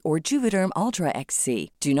XC or Juvederm Ultra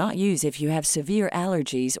XC. Do not use if you have severe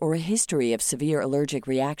allergies or a history of severe allergic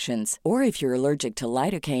reactions, or if you're allergic to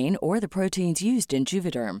lidocaine or the proteins used in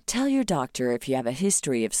Juvederm. Tell your doctor if you have a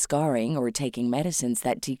history of scarring or taking medicines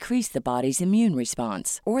that decrease the body's immune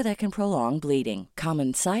response or that can prolong bleeding.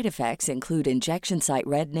 Common side effects include injection site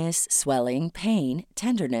redness, swelling, pain,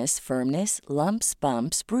 tenderness, firmness, lumps,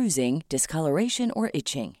 bumps, bruising, discoloration, or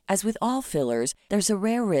itching. As with all fillers, there's a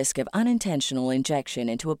rare risk of unintentional injection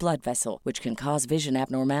into a blood vessel, which can cause vision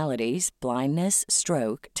abnormalities, blindness,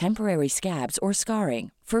 stroke, temporary scabs, or scarring.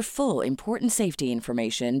 For full, important safety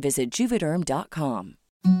information, visit Juvederm.com.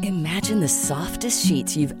 Imagine the softest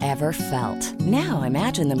sheets you've ever felt. Now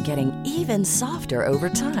imagine them getting even softer over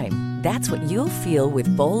time. That's what you'll feel with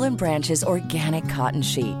Boll & Branch's organic cotton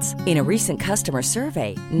sheets. In a recent customer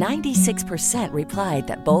survey, 96% replied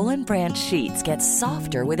that Boll & Branch sheets get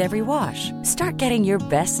softer with every wash. Start getting your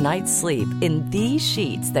best night's sleep in these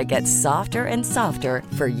sheets that get softer and softer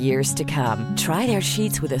for years to come. Try their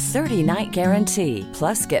sheets with a 30-night guarantee.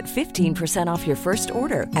 Plus, get 15% off your first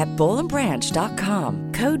order at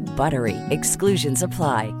bollandbranch.com. Code BUTTERY. Exclusions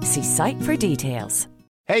apply. See site for details.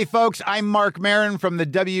 Hey, folks, I'm Mark Maron from the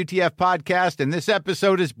WTF Podcast, and this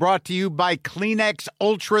episode is brought to you by Kleenex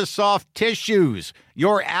Ultra Soft Tissues,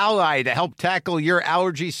 your ally to help tackle your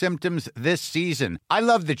allergy symptoms this season. I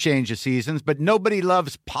love the change of seasons, but nobody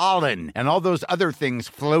loves pollen and all those other things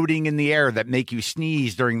floating in the air that make you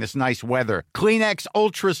sneeze during this nice weather. Kleenex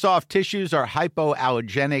Ultra Soft Tissues are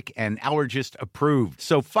hypoallergenic and allergist approved,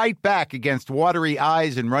 so fight back against watery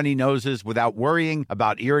eyes and runny noses without worrying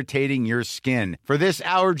about irritating your skin. For this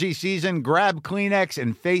allergy season, grab Kleenex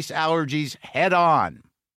and face allergies head on.